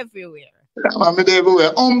 Everywhere. You're everywhere. Yeah, man, I'm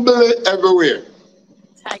everywhere. Humbly everywhere.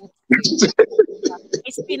 Thank you.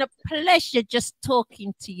 It's been a pleasure just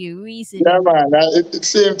talking to you, Reason. Yeah, man. It's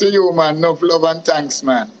same to you, man. Enough love and thanks,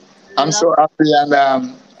 man. I'm so happy and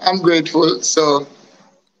I'm grateful. So,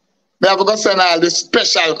 I have to go send all this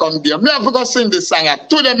special come there. I have to go sing this song.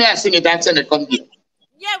 To them, I sing it and send it come there.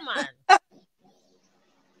 Yeah, man.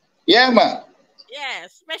 Yeah, man. Yeah,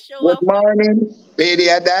 special. Good morning, Lady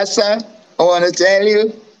Adassah. I want to tell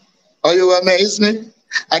you, oh, you amaze me.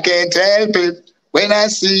 I can't help it when I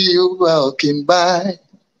see you walking by.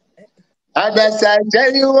 Adassah, I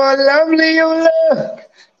tell you how lovely you look,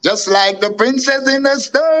 just like the princess in the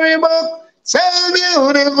storybook. So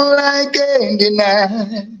beautiful I can't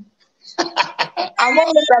deny. I'm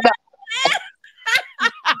all about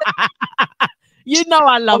that. You know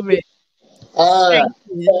I love it.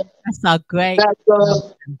 That's so great.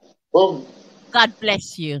 God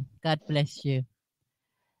bless you. God bless you.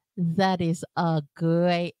 That is a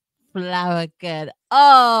great Flourgon.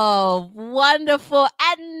 Oh, wonderful.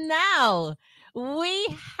 And now we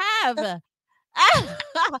have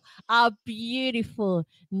our beautiful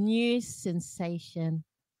new sensation.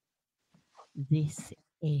 This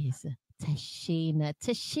is Tashina.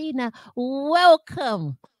 Tashina,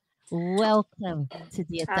 welcome. Welcome to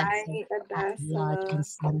the Adassah Large and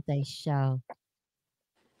Sunday show.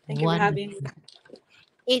 Thank you for having me.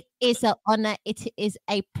 It is an honor. It is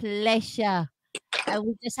a pleasure. And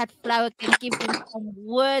we just had Flourgon give him some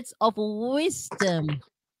words of wisdom.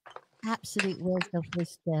 Absolute words of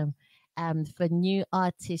wisdom. For new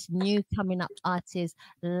artists, new coming up artists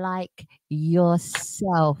like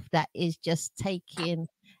yourself, that is just taking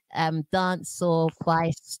dancehall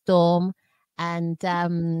by storm. And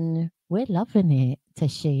we're loving it,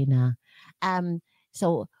 Tashina.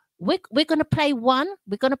 So we're gonna play one.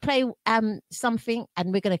 We're gonna play something,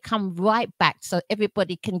 and we're gonna come right back so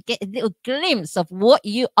everybody can get a little glimpse of what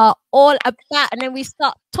you are all about, and then we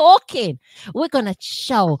start talking. We're gonna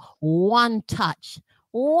show one touch.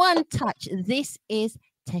 One touch. This is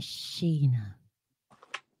Tashina.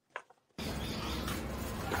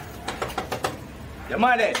 Your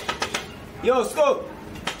money. Yo, Scoop.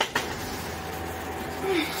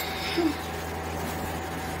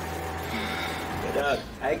 Dog,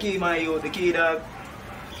 I key my youth, the key dog.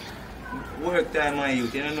 Work time my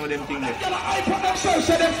youth, you don't know them things.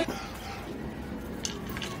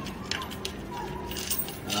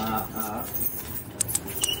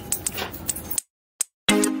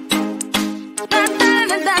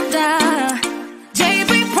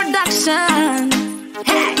 JB Production.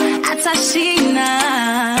 Hey, Tashina.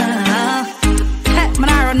 Hey, man,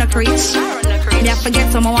 I run the creech. You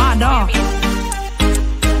forget some more, dog.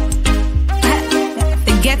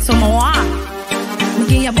 Get some more.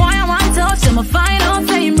 Give your boy a one touch, I'ma find out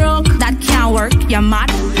say broke. That can't work, you're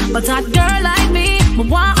mad. But a girl like me, but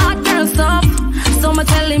want hot girl stuff. So I'ma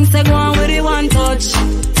tell him, say go on with the one touch.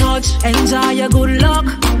 Touch, enjoy your good luck.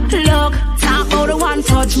 Look, talk about the one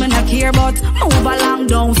touch, man, I care about. Move along,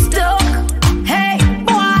 don't stuck. Hey,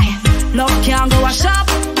 boy, love can't go a shop.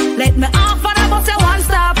 Let me off and I bust a one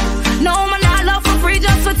stop. No man, I love for free,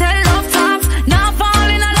 just to tell love talks. Now fall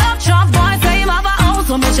in a love trap, boy, say him have a house.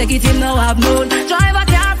 So me check it, him now have known. Drive a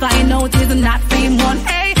car, find out it's not fame one.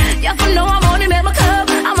 Hey, you can know I'm only make my cup.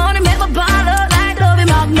 I'm only make my bottle like love him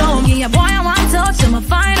up. No, yeah, boy, I want touch. I'ma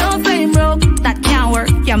find out fame broke. That can't work,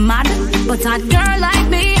 you're mad. But a girl like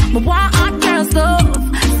me, but want hot girl stuff.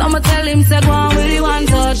 So I'ma tell him, say go on with the one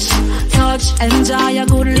touch. Touch, enjoy your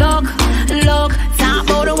good luck. Look, talk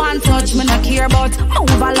about the one touch, man, I care about.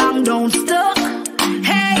 Move along, don't stuck.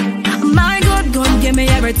 Hey, my good, give me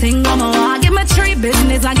everything I'm want. Give me 3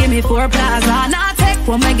 business and give me 4 plaza. Now take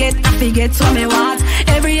what me get, I forget what me want.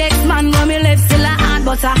 Every ex-man when me live still a hard,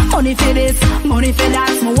 but money for this, money for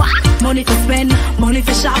that, me want. Money for spend, money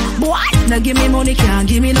for shop, boy. Now give me money, can't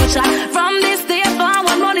give me no chat. From this day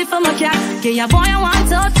forward, money for my cat. Get your boy I want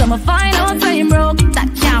touch, I'ma find out say him broke. That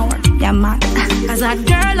can't work, yeah man. Cause a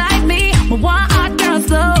girl like me want hot girl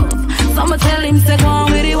stuff. So I'ma tell him say go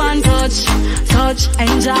on with the one touch. Touch,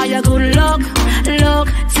 enjoy your good luck. Look,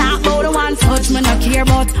 talk about the one touch. Me not care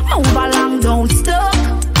about move along, don't stop.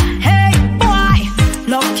 Hey boy,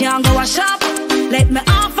 love can't go a shop. Let me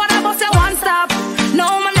off on a bus at one stop. No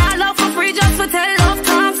man not love for free just for tell love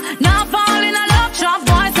talks. Not fall in a love trap.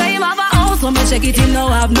 Boy say him have a house, so me check it in no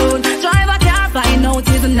have known. Drive a car, find out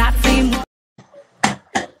isn't that same.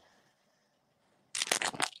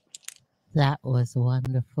 That was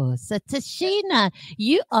wonderful. So, Tashina,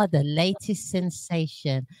 you are the latest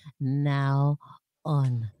sensation now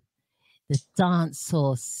on the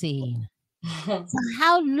dancehall scene. So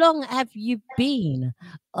how long have you been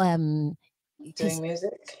doing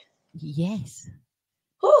music? Yes.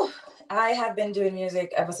 Whew. I have been doing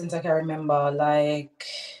music ever since I can remember, like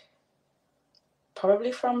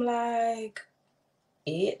probably from like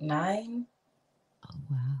 8, 9. Oh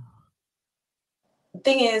wow.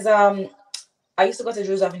 Thing is, I used to go to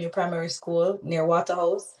Drews Avenue Primary School near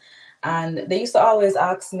Waterhouse, and they used to always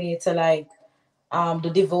ask me to like do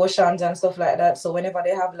devotions and stuff like that. So whenever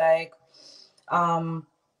they have like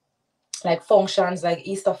functions, like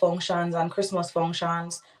Easter functions and Christmas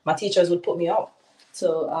functions, my teachers would put me up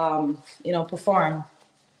to perform.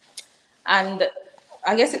 And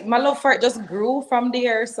I guess my love for it just grew from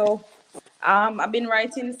there. So I've been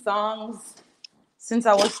writing songs since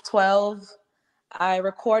I was 12. I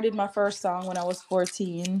recorded my first song when I was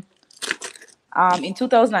 14. In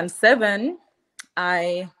 2007,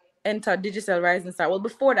 I entered Digital Rising Star. Well,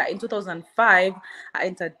 before that, in 2005, I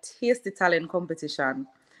entered Tasty Talent competition.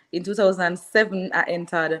 In 2007, I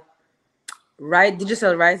entered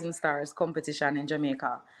Digital Rising Stars competition in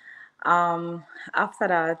Jamaica. After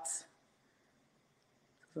that,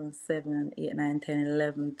 2007, 8, 9, 10,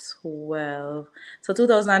 11, 12. So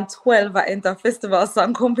 2012, I entered Festival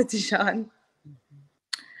Song competition.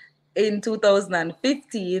 In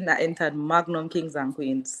 2015, I entered Magnum Kings and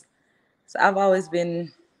Queens. So I've always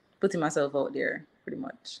been putting myself out there, pretty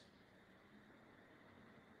much.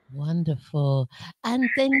 Wonderful. And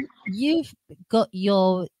then you've got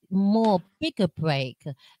your more bigger break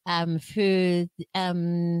through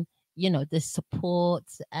the support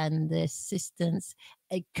and the assistance.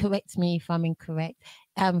 Correct me if I'm incorrect.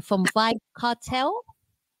 From Vibe Cartel.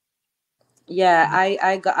 Yeah,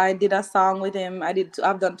 I did a song with him.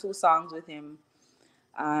 I've done 2 songs with him,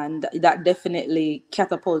 and that definitely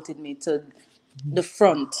catapulted me to the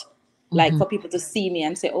front, like for people to see me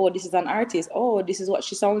and say, "Oh, this is an artist. Oh, this is what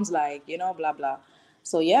she sounds like," blah blah.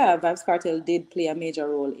 So yeah, Vibes Cartel did play a major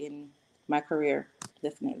role in my career,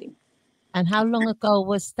 definitely. And how long ago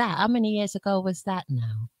was that? How many years ago was that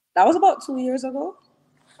now? That was about 2 years ago.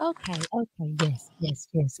 Okay, yes.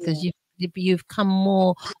 Because you've come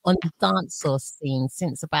more on the dancehall scene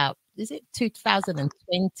since about, is it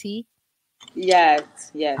 2020? Yes.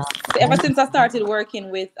 So ever since I started working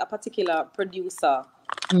with a particular producer,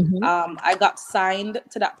 I got signed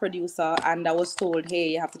to that producer, and I was told, hey,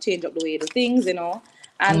 you have to change up the way you do things, and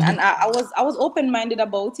I was open-minded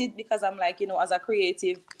about it, because I'm like, as a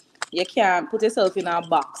creative, you can't put yourself in a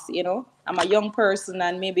box. I'm a young person,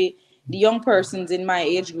 and maybe the young persons in my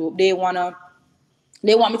age group, they want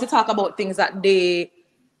me to talk about things that they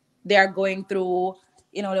are going through.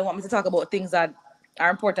 They want me to talk about things that are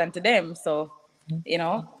important to them. So,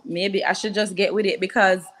 maybe I should just get with it,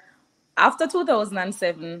 because after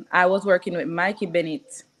 2007, I was working with Mikey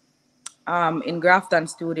Bennett in Grafton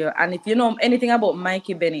Studio. And if you know anything about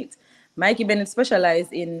Mikey Bennett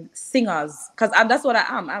specialized in singers, because that's what I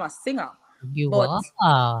am. I'm a singer. You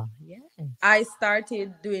are? Yes. I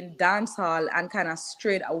started doing dancehall and kind of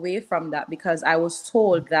strayed away from that, because I was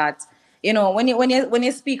told that, when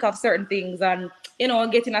you speak of certain things and,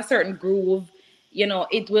 get in a certain groove,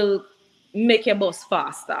 it will make your bus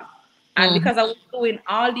faster. And because I was doing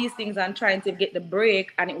all these things and trying to get the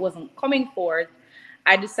break and it wasn't coming forth,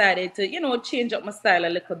 I decided to, change up my style a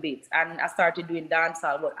little bit. And I started doing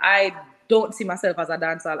dancehall. But I don't see myself as a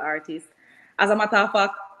dancehall artist. As a matter of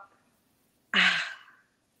fact,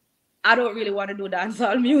 I don't really want to do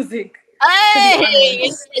dancehall music.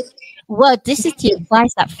 Hey! Well, this is the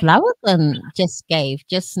advice that Flourgon just gave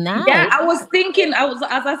just now. Yeah, I was thinking, as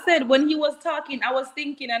I said, when he was talking, I was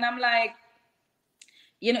thinking, and I'm like,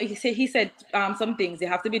 he said some things. You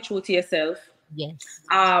have to be true to yourself. Yes.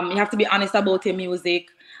 You have to be honest about your music.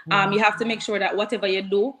 You have to make sure that whatever you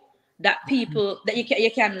do, that people that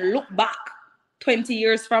you can look back 20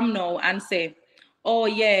 years from now and say, oh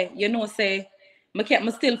yeah, you know, say I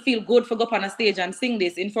still feel good for go up on a stage and sing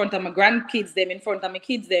this in front of my grandkids, them in front of my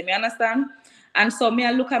kids, them. You understand? And so me,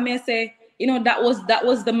 I look at me and say, you know, that was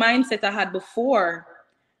the mindset I had before,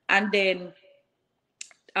 and then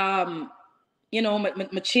you know,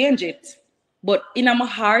 me change it. But in my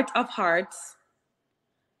heart of hearts,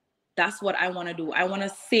 that's what I want to do. I want to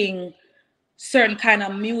sing certain kind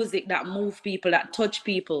of music that move people, that touch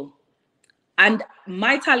people. And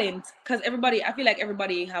my talent, because I feel like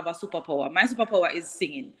everybody have a superpower. My superpower is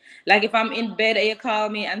singing. Like if I'm in bed and you call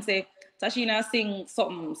me and say, Tashina, sing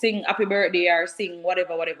something, sing happy birthday or sing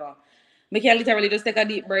whatever. Me can literally just take a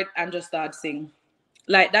deep breath and just start sing.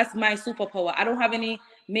 Like that's my superpower. I don't have any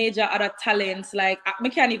major other talents. Like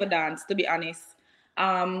me can't even dance, to be honest.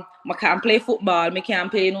 I can't play football. Me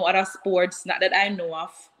can't play no other sports, not that I know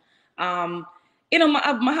of. You know,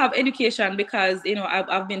 I have education because, you know,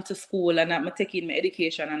 I've been to school and I'm taking my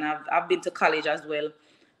education, and I've been to college as well.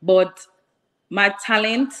 But my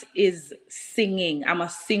talent is singing. I'm a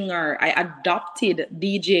singer. I adopted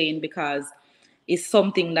DJing because it's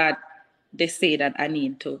something that they say that I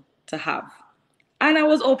need to have. And I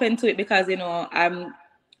was open to it because, you know, I'm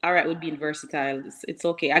all right with being versatile. It's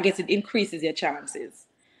okay. I guess it increases your chances.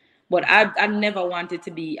 But I never wanted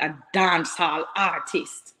to be a dancehall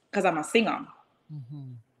artist because I'm a singer.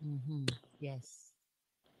 Yes.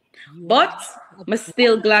 But I'm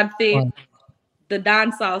still glad for the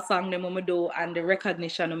dancehall song them I do and the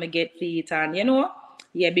recognition I get for it, and you know,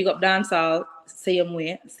 yeah, big up dancehall same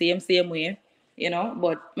way, you know.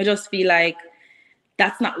 But I just feel like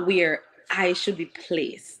that's not where I should be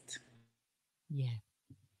placed. Yeah.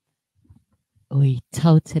 We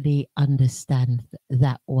totally understand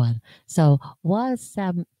that one. So whilst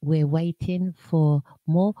we're waiting for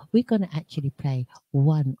more, we're gonna actually play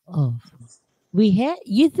one of. We hear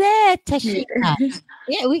you there, Tashina.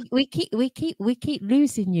 Yeah, we keep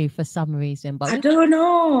losing you for some reason, but I don't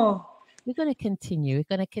know. We're gonna continue. We're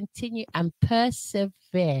gonna continue and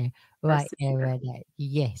persevere right there.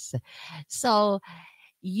 Yes. So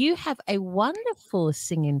you have a wonderful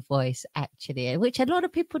singing voice, actually, which a lot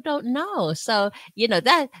of people don't know. So, you know,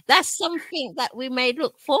 that's something that we may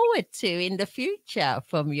look forward to in the future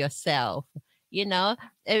from yourself. You know,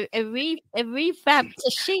 a revamped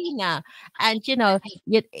Tashina, and you know,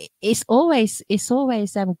 it's always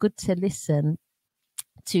good to listen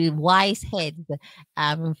to wise heads.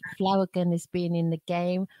 Flourgon has been in the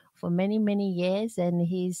game for many years, and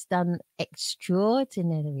he's done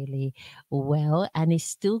extraordinarily well, and he's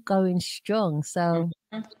still going strong. So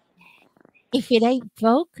if it ain't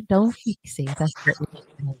broke, don't fix it. That's what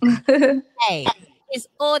we're saying. Hey, it's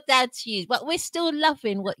all down to you, but we're still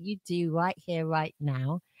loving what you do right here, right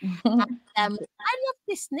now. And, I love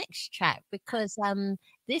this next track because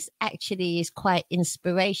this actually is quite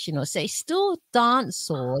inspirational. So it's still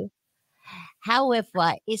dancehall.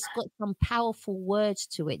 However, it's got some powerful words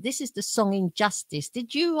to it. This is the song Injustice.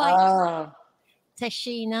 Did you write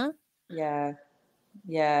Tashina? Yeah.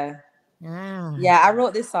 Ah. Yeah, I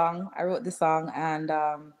wrote this song, and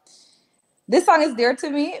this song is dear to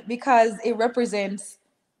me because it represents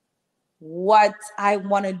what I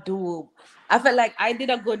want to do. I felt like I did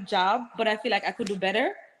a good job, but I feel like I could do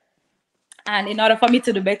better. And in order for me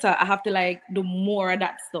to do better, I have to like do more of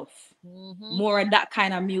that stuff, more of that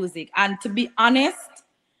kind of music. And to be honest,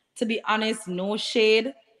 no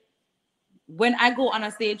shade, when I go on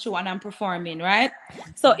a stage show and I'm performing, right?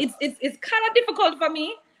 So it's kind of difficult for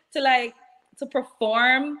me to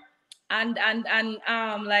perform and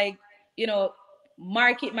like, you know,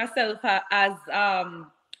 market myself as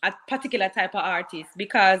a particular type of artist,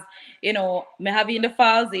 because, you know, me having the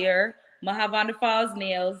falls here, me have on the falls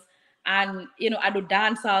nails, and, you know, I do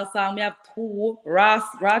dancehall song. Me have 2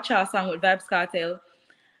 Racha song with Vibes Cartel.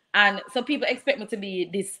 And so people expect me to be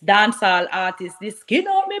this dancehall artist, this skin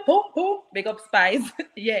on me, boom, boom, big up Spice.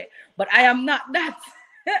 Yeah, but I am not that.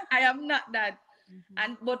 I am not that.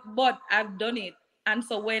 And but I've done it. And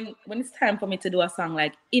so when it's time for me to do a song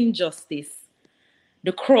like Injustice,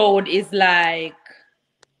 the crowd is like,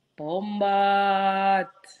 Bombat.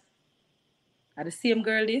 Are the same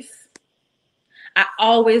girl this? I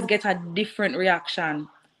always get a different reaction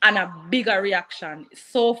and a bigger reaction. It's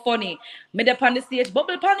so funny. Me up on the stage,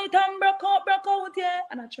 bubble pan it and broke out, yeah.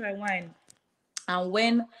 And I try wine. And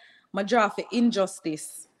when I draw for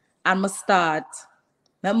Injustice and I start,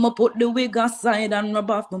 I put the wig aside and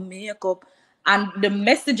rub off my makeup and the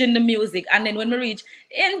message in the music. And then when we reach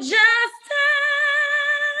Injustice,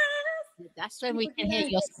 That's when we can hear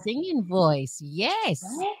your singing voice. Yes.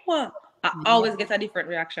 Oh, I always get a different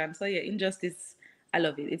reaction. So yeah, Injustice, I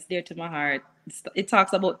love it. It's dear to my heart. It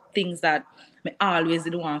talks about things that I always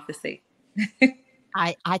didn't want to say.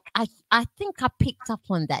 I think I picked up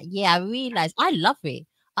on that. Yeah, I realized I love it.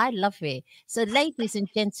 I love it. So, ladies and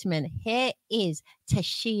gentlemen, here is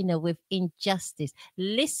Tashina with Injustice.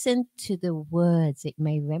 Listen to the words. It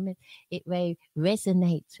may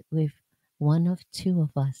resonate with one of two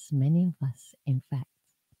of us, many of us, in fact.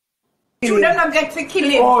 True, them not get to kill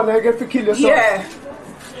him. Oh, they get to kill you, son. Yeah.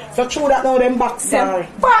 So true that now them backside.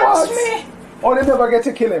 Box me. Oh, they never get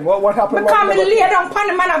to kill him. What happened? Because me lay down upon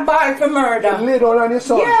him and a ball for murder. You lay down on your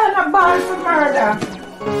son? Yeah, and a ball for murder.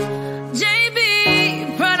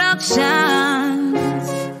 JB Productions,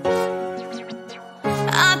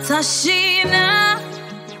 Tashina.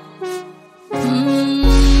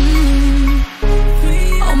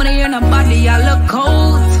 How many years nobody I look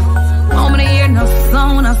cold? How many years no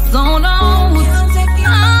zone, I zone out?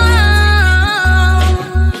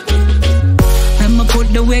 I'ma put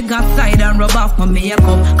the wig aside and rub off my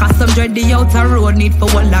makeup. Cause some dread the outer road need for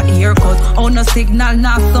one like haircut. Oh no signal,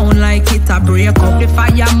 not sound like it a break up. The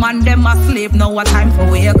fireman them asleep, now what time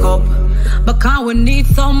for wake up. Because we need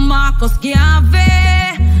some Marcus Garvey.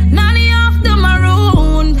 None of them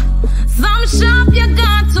around. Some shop you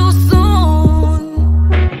got too soon.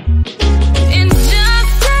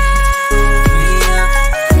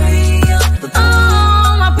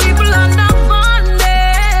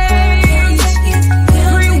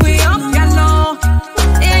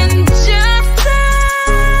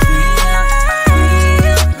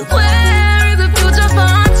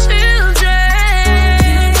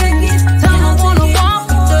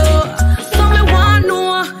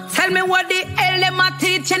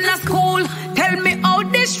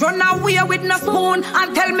 Run away with no spoon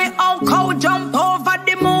and tell me how cow jump over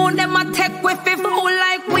the moon. Them a take with it fool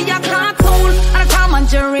like we a cartoon. And a Tom and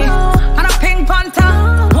Jerry and a Pink Panther.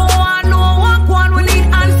 Who I know what one we need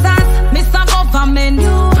answers. Mr. Government,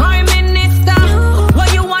 Prime Minister,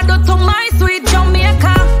 what you want to do to my sweet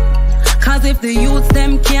Jamaica? Cause if the youths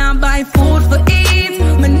them can't buy food for eat,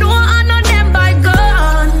 me know I know them buy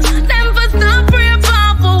guns. Them for stop rape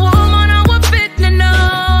for woman and we fit me know.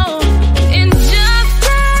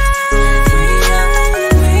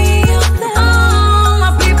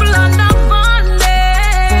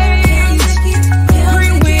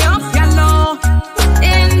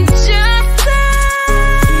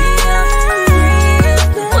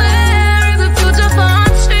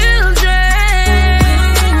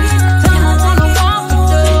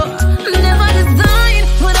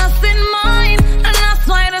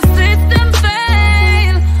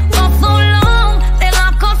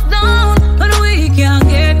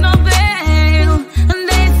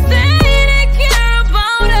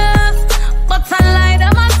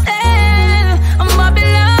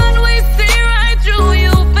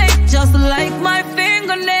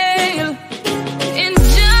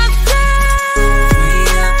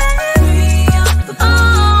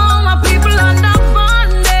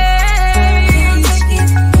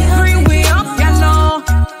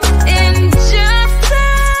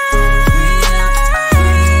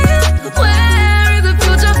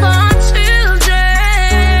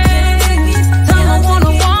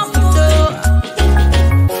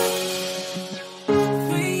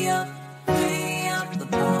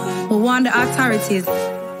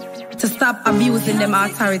 To stop abusing them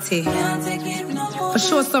authority, for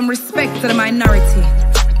show some respect to the minority,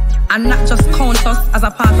 and not just count us as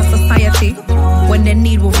a part of society when they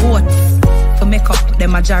need votes to make up the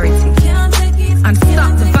majority, and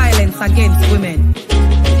stop the violence against women.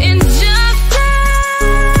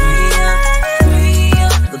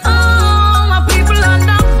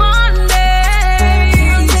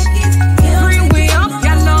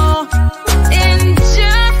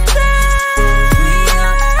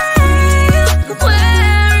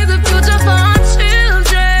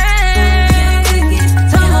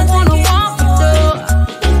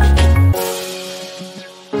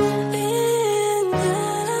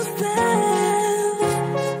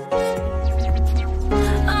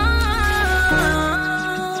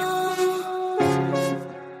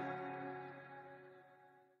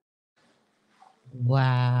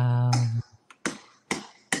 Wow.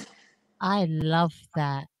 I love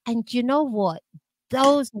that. And you know what?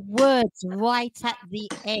 Those words right at the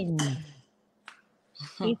end.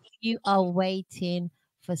 If you are waiting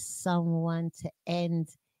for someone to end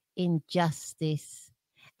injustice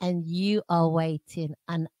and you are waiting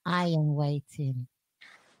and I am waiting,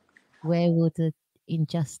 where will the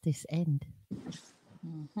injustice end?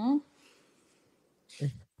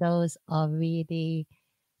 Those are really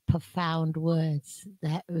profound words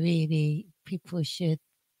that really people should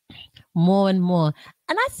more and more.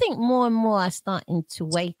 And I think more and more are starting to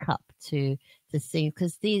wake up to things,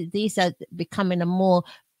 because these are becoming a more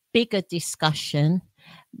bigger discussion,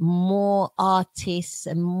 more artists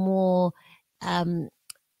and more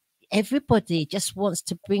everybody just wants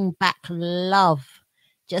to bring back love,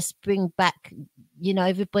 just bring back,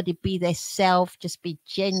 everybody be their self, just be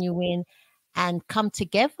genuine and come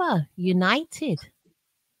together united.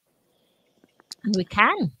 And we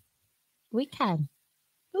can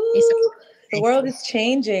the world is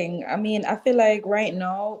changing. I mean, I feel like right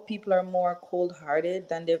now people are more cold-hearted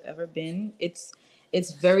than they've ever been. It's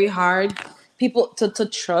very hard people to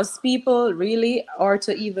trust people, really, or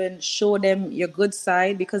to even show them your good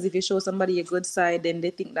side, because if you show somebody your good side, then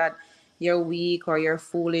they think that you're weak or you're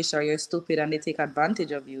foolish or you're stupid, and they take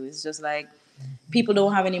advantage of you. It's just like people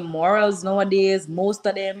don't have any morals nowadays. Most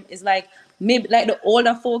of them is like, maybe like the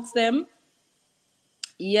older folks them,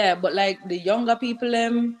 yeah, but like the younger people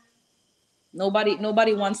them,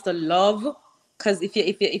 nobody wants to love, because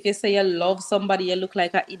if you say you love somebody, you look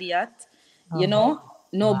like an idiot.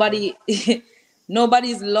 Nobody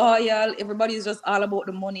nobody's loyal. Everybody's just all about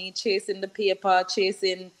the money, chasing the paper,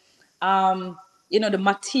 chasing the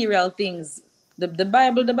material things. The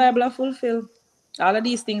Bible are fulfilled. All of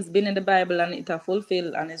these things been in the Bible and it are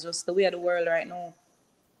fulfilled, and it's just the way of the world right now.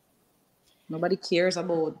 Nobody cares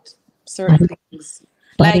about certain things.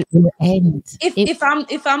 But like it will end.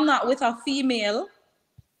 If I'm not with a female,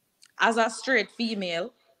 as a straight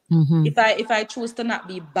female, if I choose to not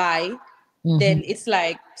be bi, then it's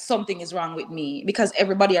like something is wrong with me, because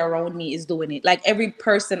everybody around me is doing it. Like every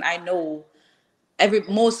person I know,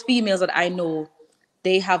 most females that I know,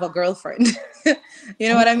 they have a girlfriend. You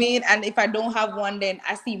know what I mean? And if I don't have one, then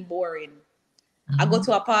I seem boring. I go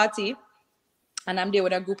to a party and I'm there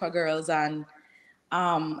with a group of girls, and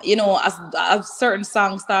as certain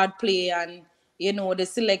songs start play, and the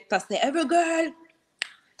selector say, every girl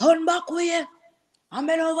turn back way, and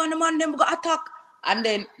then over the man them got attack. And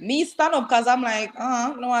then me stand up, because I'm like,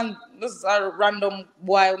 no one, this is a random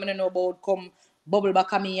boy I don't know about, come bubble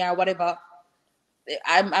back at me or whatever.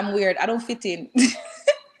 I'm weird. I don't fit in.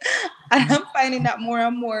 And I'm finding that more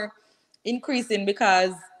and more increasing,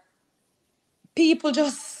 because people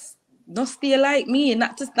just don't stay like me.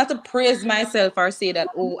 Not to praise myself or say that,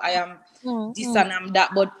 oh, I am this and I'm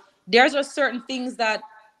that, but there's just certain things that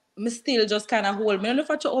me still just kind of hold. I don't know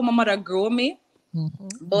if I told my mother grow me,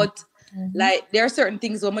 but like there are certain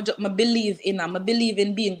things where I believe in. I believe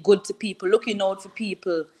in being good to people, looking out for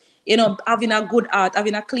people, having a good heart,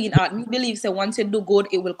 having a clean heart. I believe that once you do good,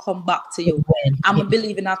 it will come back to you. I'm a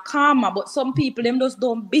believe in a karma, but some people, them just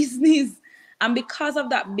don't business. And because of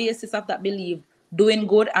that basis of that belief, doing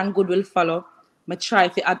good and good will follow, I try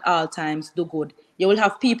to at all times do good. You will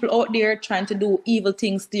have people out there trying to do evil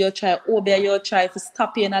things to your child, obey your child, to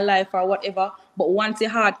stop you in a life or whatever. But once your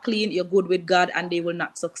heart clean, you're good with God, and they will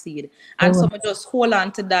not succeed. And so I just hold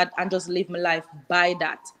on to that and just live my life by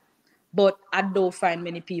that. But I don't find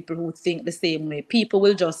many people who think the same way. People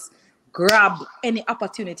will just grab any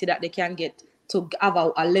opportunity that they can get to have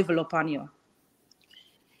a level up on you.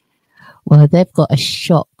 Well, they've got a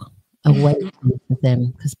shock awaiting for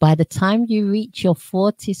them, because by the time you reach your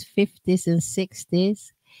 40s, 50s, and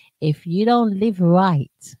 60s, if you don't live right,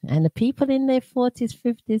 and the people in their 40s,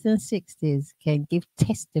 50s, and 60s can give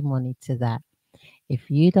testimony to that, if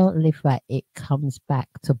you don't live right, it comes back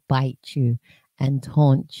to bite you and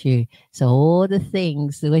haunt you. So all the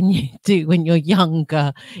things when you do when you're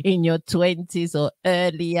younger, in your 20s or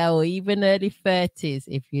earlier, or even early 30s,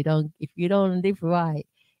 if you don't live right,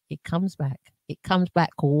 it comes back. It comes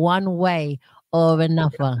back one way or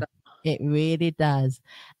another. It really does.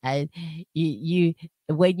 And you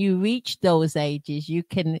when you reach those ages, you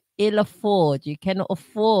cannot afford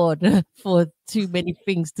for too many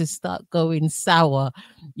things to start going sour.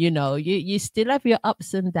 You still have your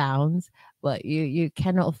ups and downs, but you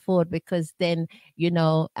cannot afford, because then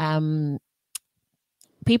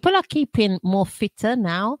people are keeping more fitter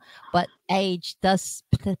now, but age does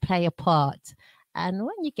play a part. And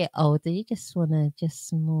when you get older, you just want to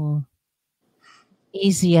more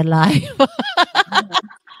easier life.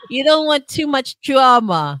 You don't want too much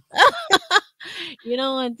drama. You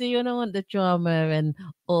don't want the drama and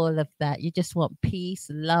all of that. You just want peace,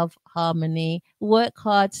 love, harmony. Work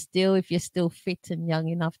hard still if you're still fit and young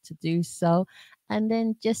enough to do so. And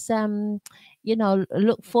then just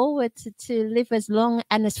look forward to live as long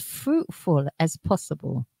and as fruitful as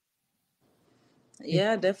possible.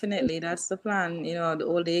 Yeah, definitely. That's the plan. The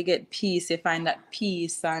older you get peace, you find that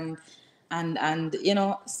peace and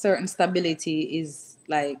certain stability is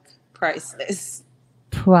like priceless.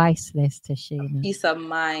 priceless, Tashina. Peace of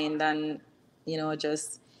mind, and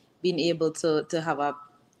just being able to have a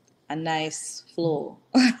nice flow.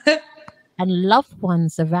 And loved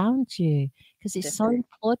ones around you, because it's so Definitely.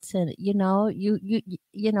 important.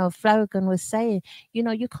 Flourgon was saying,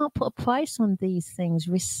 you can't put a price on these things.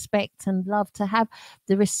 Respect and love, to have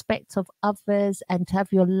the respect of others and to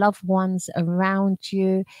have your loved ones around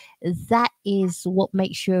you, that is what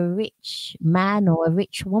makes you a rich man or a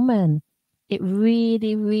rich woman. It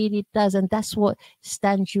really, really does. And that's what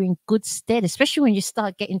stands you in good stead, especially when you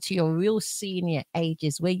start getting to your real senior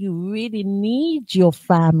ages where you really need your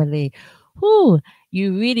family. Whew,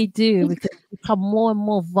 you really do, because you become more and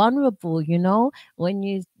more vulnerable, when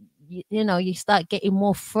you start getting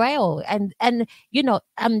more frail. And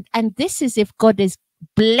this is if God has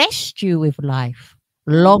blessed you with life,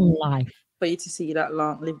 long life. For you to see that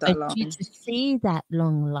long, live For that long. you to see that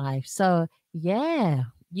long life. So yeah.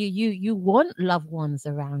 You want loved ones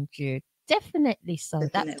around you. Definitely so.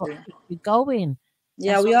 Definitely. That's what keeps you going.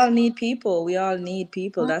 Yeah, we all need people. We all need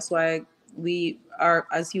people. That's why we are,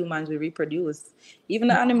 as humans, we reproduce. Even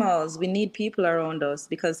the animals, we need people around us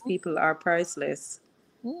because people are priceless.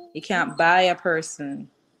 You can't buy a person,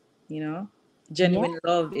 Genuine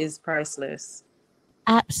love is priceless.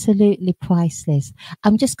 Absolutely priceless.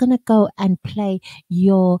 I'm just going to go and play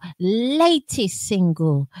your latest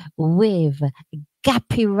single with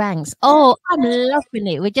Gappy Ranks. Oh, I'm loving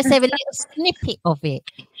it. We just have a little snippet of it.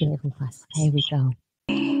 Bear with us. Here we go.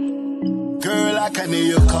 Girl, I can hear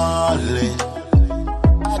you calling.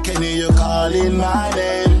 I can hear you calling my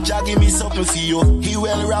name. Jah give me something for you. He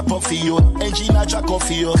will rap up for you. Engine track up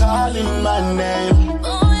for you. Calling my name.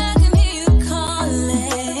 Oh, I can hear you calling.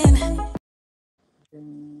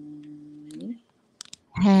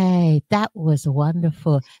 Hey, that was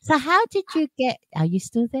wonderful. So how did you get, are you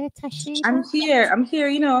still there, Tashina? I'm here,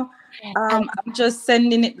 I'm just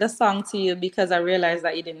sending the song to you because I realized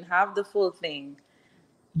that you didn't have the full thing.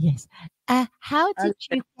 Yes. How did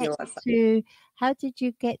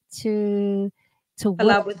you get to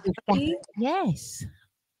collab work with with Gappy? Yes.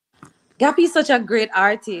 Gappy's such a great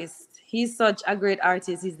artist. He's such a great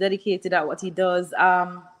artist. He's dedicated at what he does.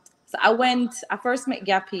 So I first met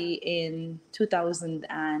Gappy in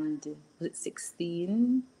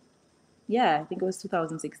 2016? Yeah, I think it was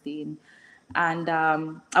 2016. And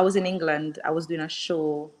I was in England. I was doing a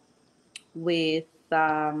show with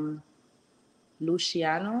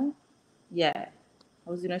Luciano. Yeah, I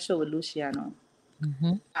was doing a show with Luciano.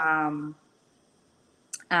 Mm-hmm.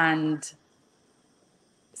 And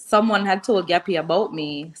someone had told Gappy about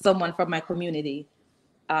me, someone from my community.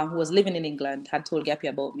 Who was living in England had told Gappy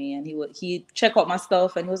about me, and he checked out my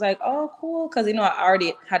stuff, and he was like, "Oh, cool," because I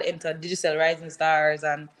already had entered Digital Rising Stars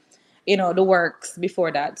and the works before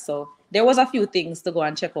that, so there was a few things to go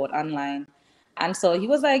and check out online. And so he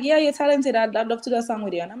was like, "Yeah, you're talented. I'd love to do a song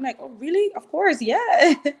with you." And I'm like, "Oh, really? Of course,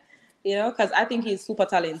 yeah." Because I think he's super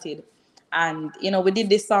talented. And we did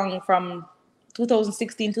this song from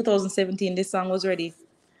 2016, 2017. This song was ready,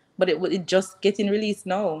 but it just getting released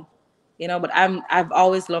now. But I've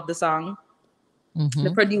always loved the song. Mm-hmm.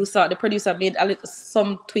 The producer made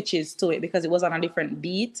some twitches to it because it was on a different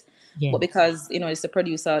beat. Yeah. But because it's the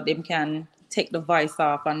producer, they can take the voice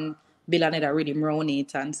off and build another rhythm around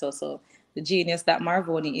it. And so the genius that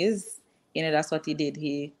Marvoni is, that's what he did.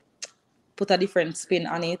 He put a different spin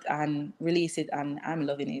on it and release it, and I'm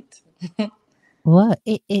loving it. Well,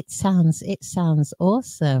 it sounds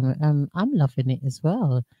awesome. I'm loving it as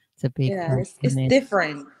well. It's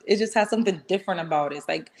different. It just has something different about it. It's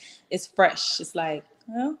like it's fresh. It's like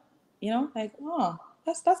like, oh,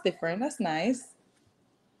 that's different. That's nice.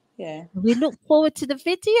 Yeah. We look forward to the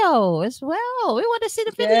video as well. We want to see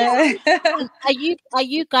the video. Yeah. Are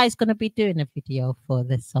you guys going to be doing a video for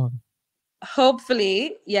this song?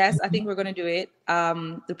 Hopefully, yes. I think we're going to do it.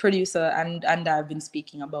 The producer and I've been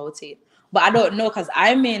speaking about it, but I don't know because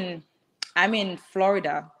I'm in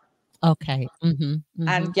Florida. Okay. Mm-hmm. Mm-hmm.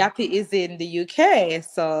 And Gappy is in the UK,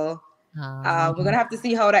 so we're gonna have to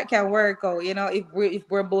see how that can work. Or if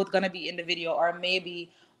we're both gonna be in the video, or maybe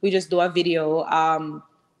we just do a video,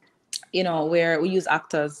 where we use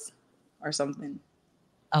actors or something.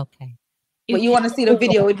 Okay. But you want to see the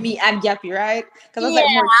video with me and Gappy, right? Because I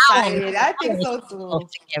was more excited. I think so too.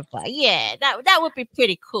 Together. Yeah, that would be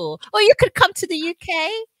pretty cool. Or you could come to the UK.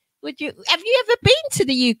 Have you ever been to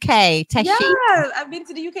the UK, Tashina? Yeah, I've been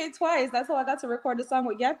to the UK twice. That's how I got to record the song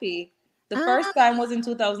with Gappy. The first time was in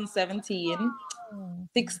 2017,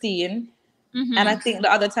 16. Mm-hmm. And I think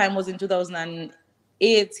the other time was in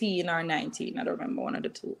 2018 or 19. I don't remember, one of the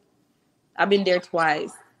two. I've been there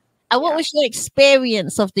twice. And what was your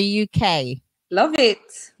experience of the UK? Love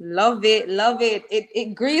it. Love it. Love it. It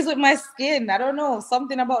agrees with my skin. I don't know.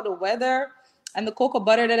 Something about the weather and the cocoa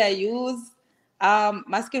butter that I use.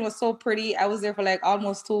 My skin was so pretty. I was there for like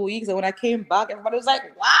almost 2 weeks. And when I came back, everybody was like,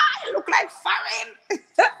 wow, you look like foreign.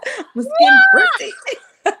 My skin pretty.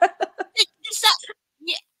 So,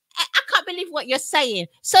 yeah, I can't believe what you're saying.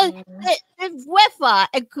 So the weather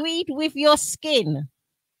agreed with your skin.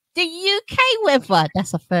 The UK weather,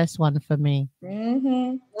 that's the first one for me.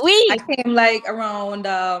 I came like around,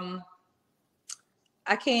 I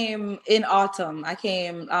came in autumn. I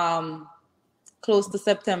came close to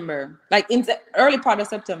September, like in the early part of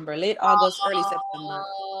September, late August, early September.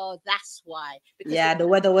 Oh, that's why. Because yeah, the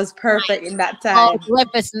weather was perfect in that time. Oh, the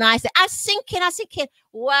weather's nice. I was thinking,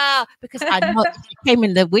 wow, because I know if you came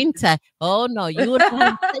in the winter, oh no, you would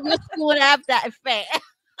have that effect.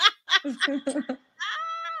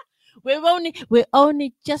 We're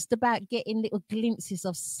only just about getting little glimpses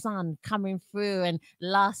of sun coming through and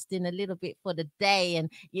lasting a little bit for the day, and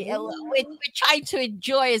we're trying to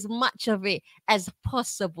enjoy as much of it as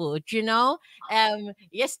possible. Do you know?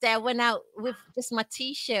 Yesterday I went out with just my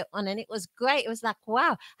t-shirt on, and it was great. It was like,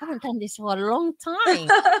 wow, I haven't done this for a long time.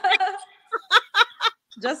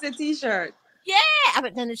 Just a t-shirt. Yeah, I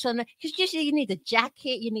haven't done this on because usually you need a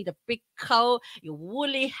jacket, you need a big coat, your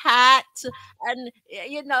woolly hat, and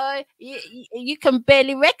you know you can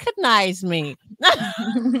barely recognize me.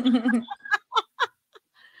 Then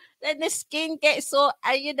the skin gets all,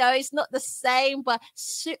 you know, it's not the same. But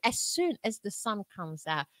as soon as the sun comes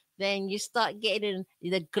out, then you start getting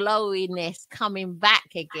the glowiness coming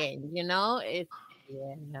back again. You know, yeah.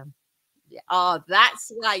 Oh, that's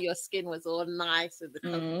why your skin was all nice with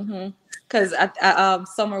the because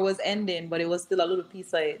summer was ending, but it was still a little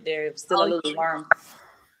piece of it there. It was still a little warm.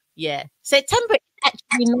 Yeah, September is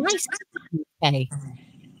actually nice in the UK.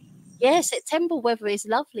 Yeah, September weather is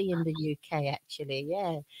lovely in the UK. Actually,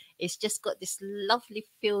 yeah, it's just got this lovely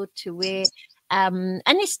feel to it. And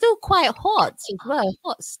it's still quite hot as well.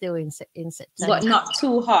 Hot still in September, but not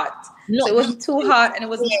too hot. So it wasn't too hot and it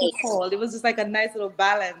wasn't too cold. It was just like a nice little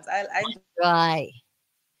balance. Right.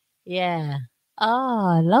 Yeah.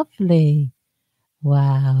 Oh, lovely.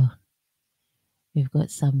 Wow. We've got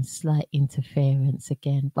some slight interference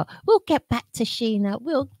again, but we'll get back to Sheena.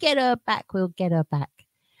 We'll get her back.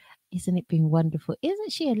 Isn't it been wonderful?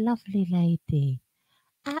 Isn't she a lovely lady?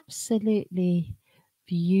 Absolutely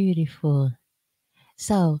beautiful.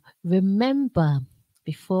 So remember,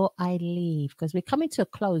 before I leave, because we're coming to a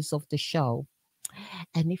close of the show,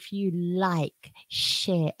 and if you like,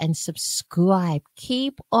 share and subscribe,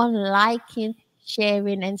 keep on liking,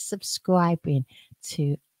 sharing and subscribing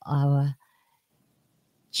to our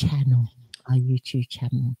channel, our YouTube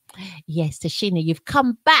channel. Yes, Tashina, you've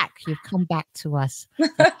come back to us.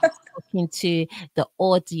 Talking to the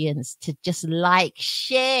audience to just like,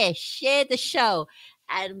 share the show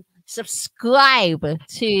and subscribe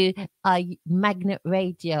to our Magnet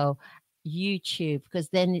Radio YouTube, because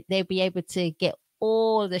then they'll be able to get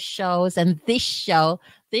all the shows and this show.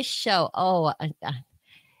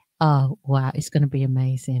 Oh wow, it's going to be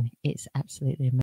amazing. It's absolutely amazing.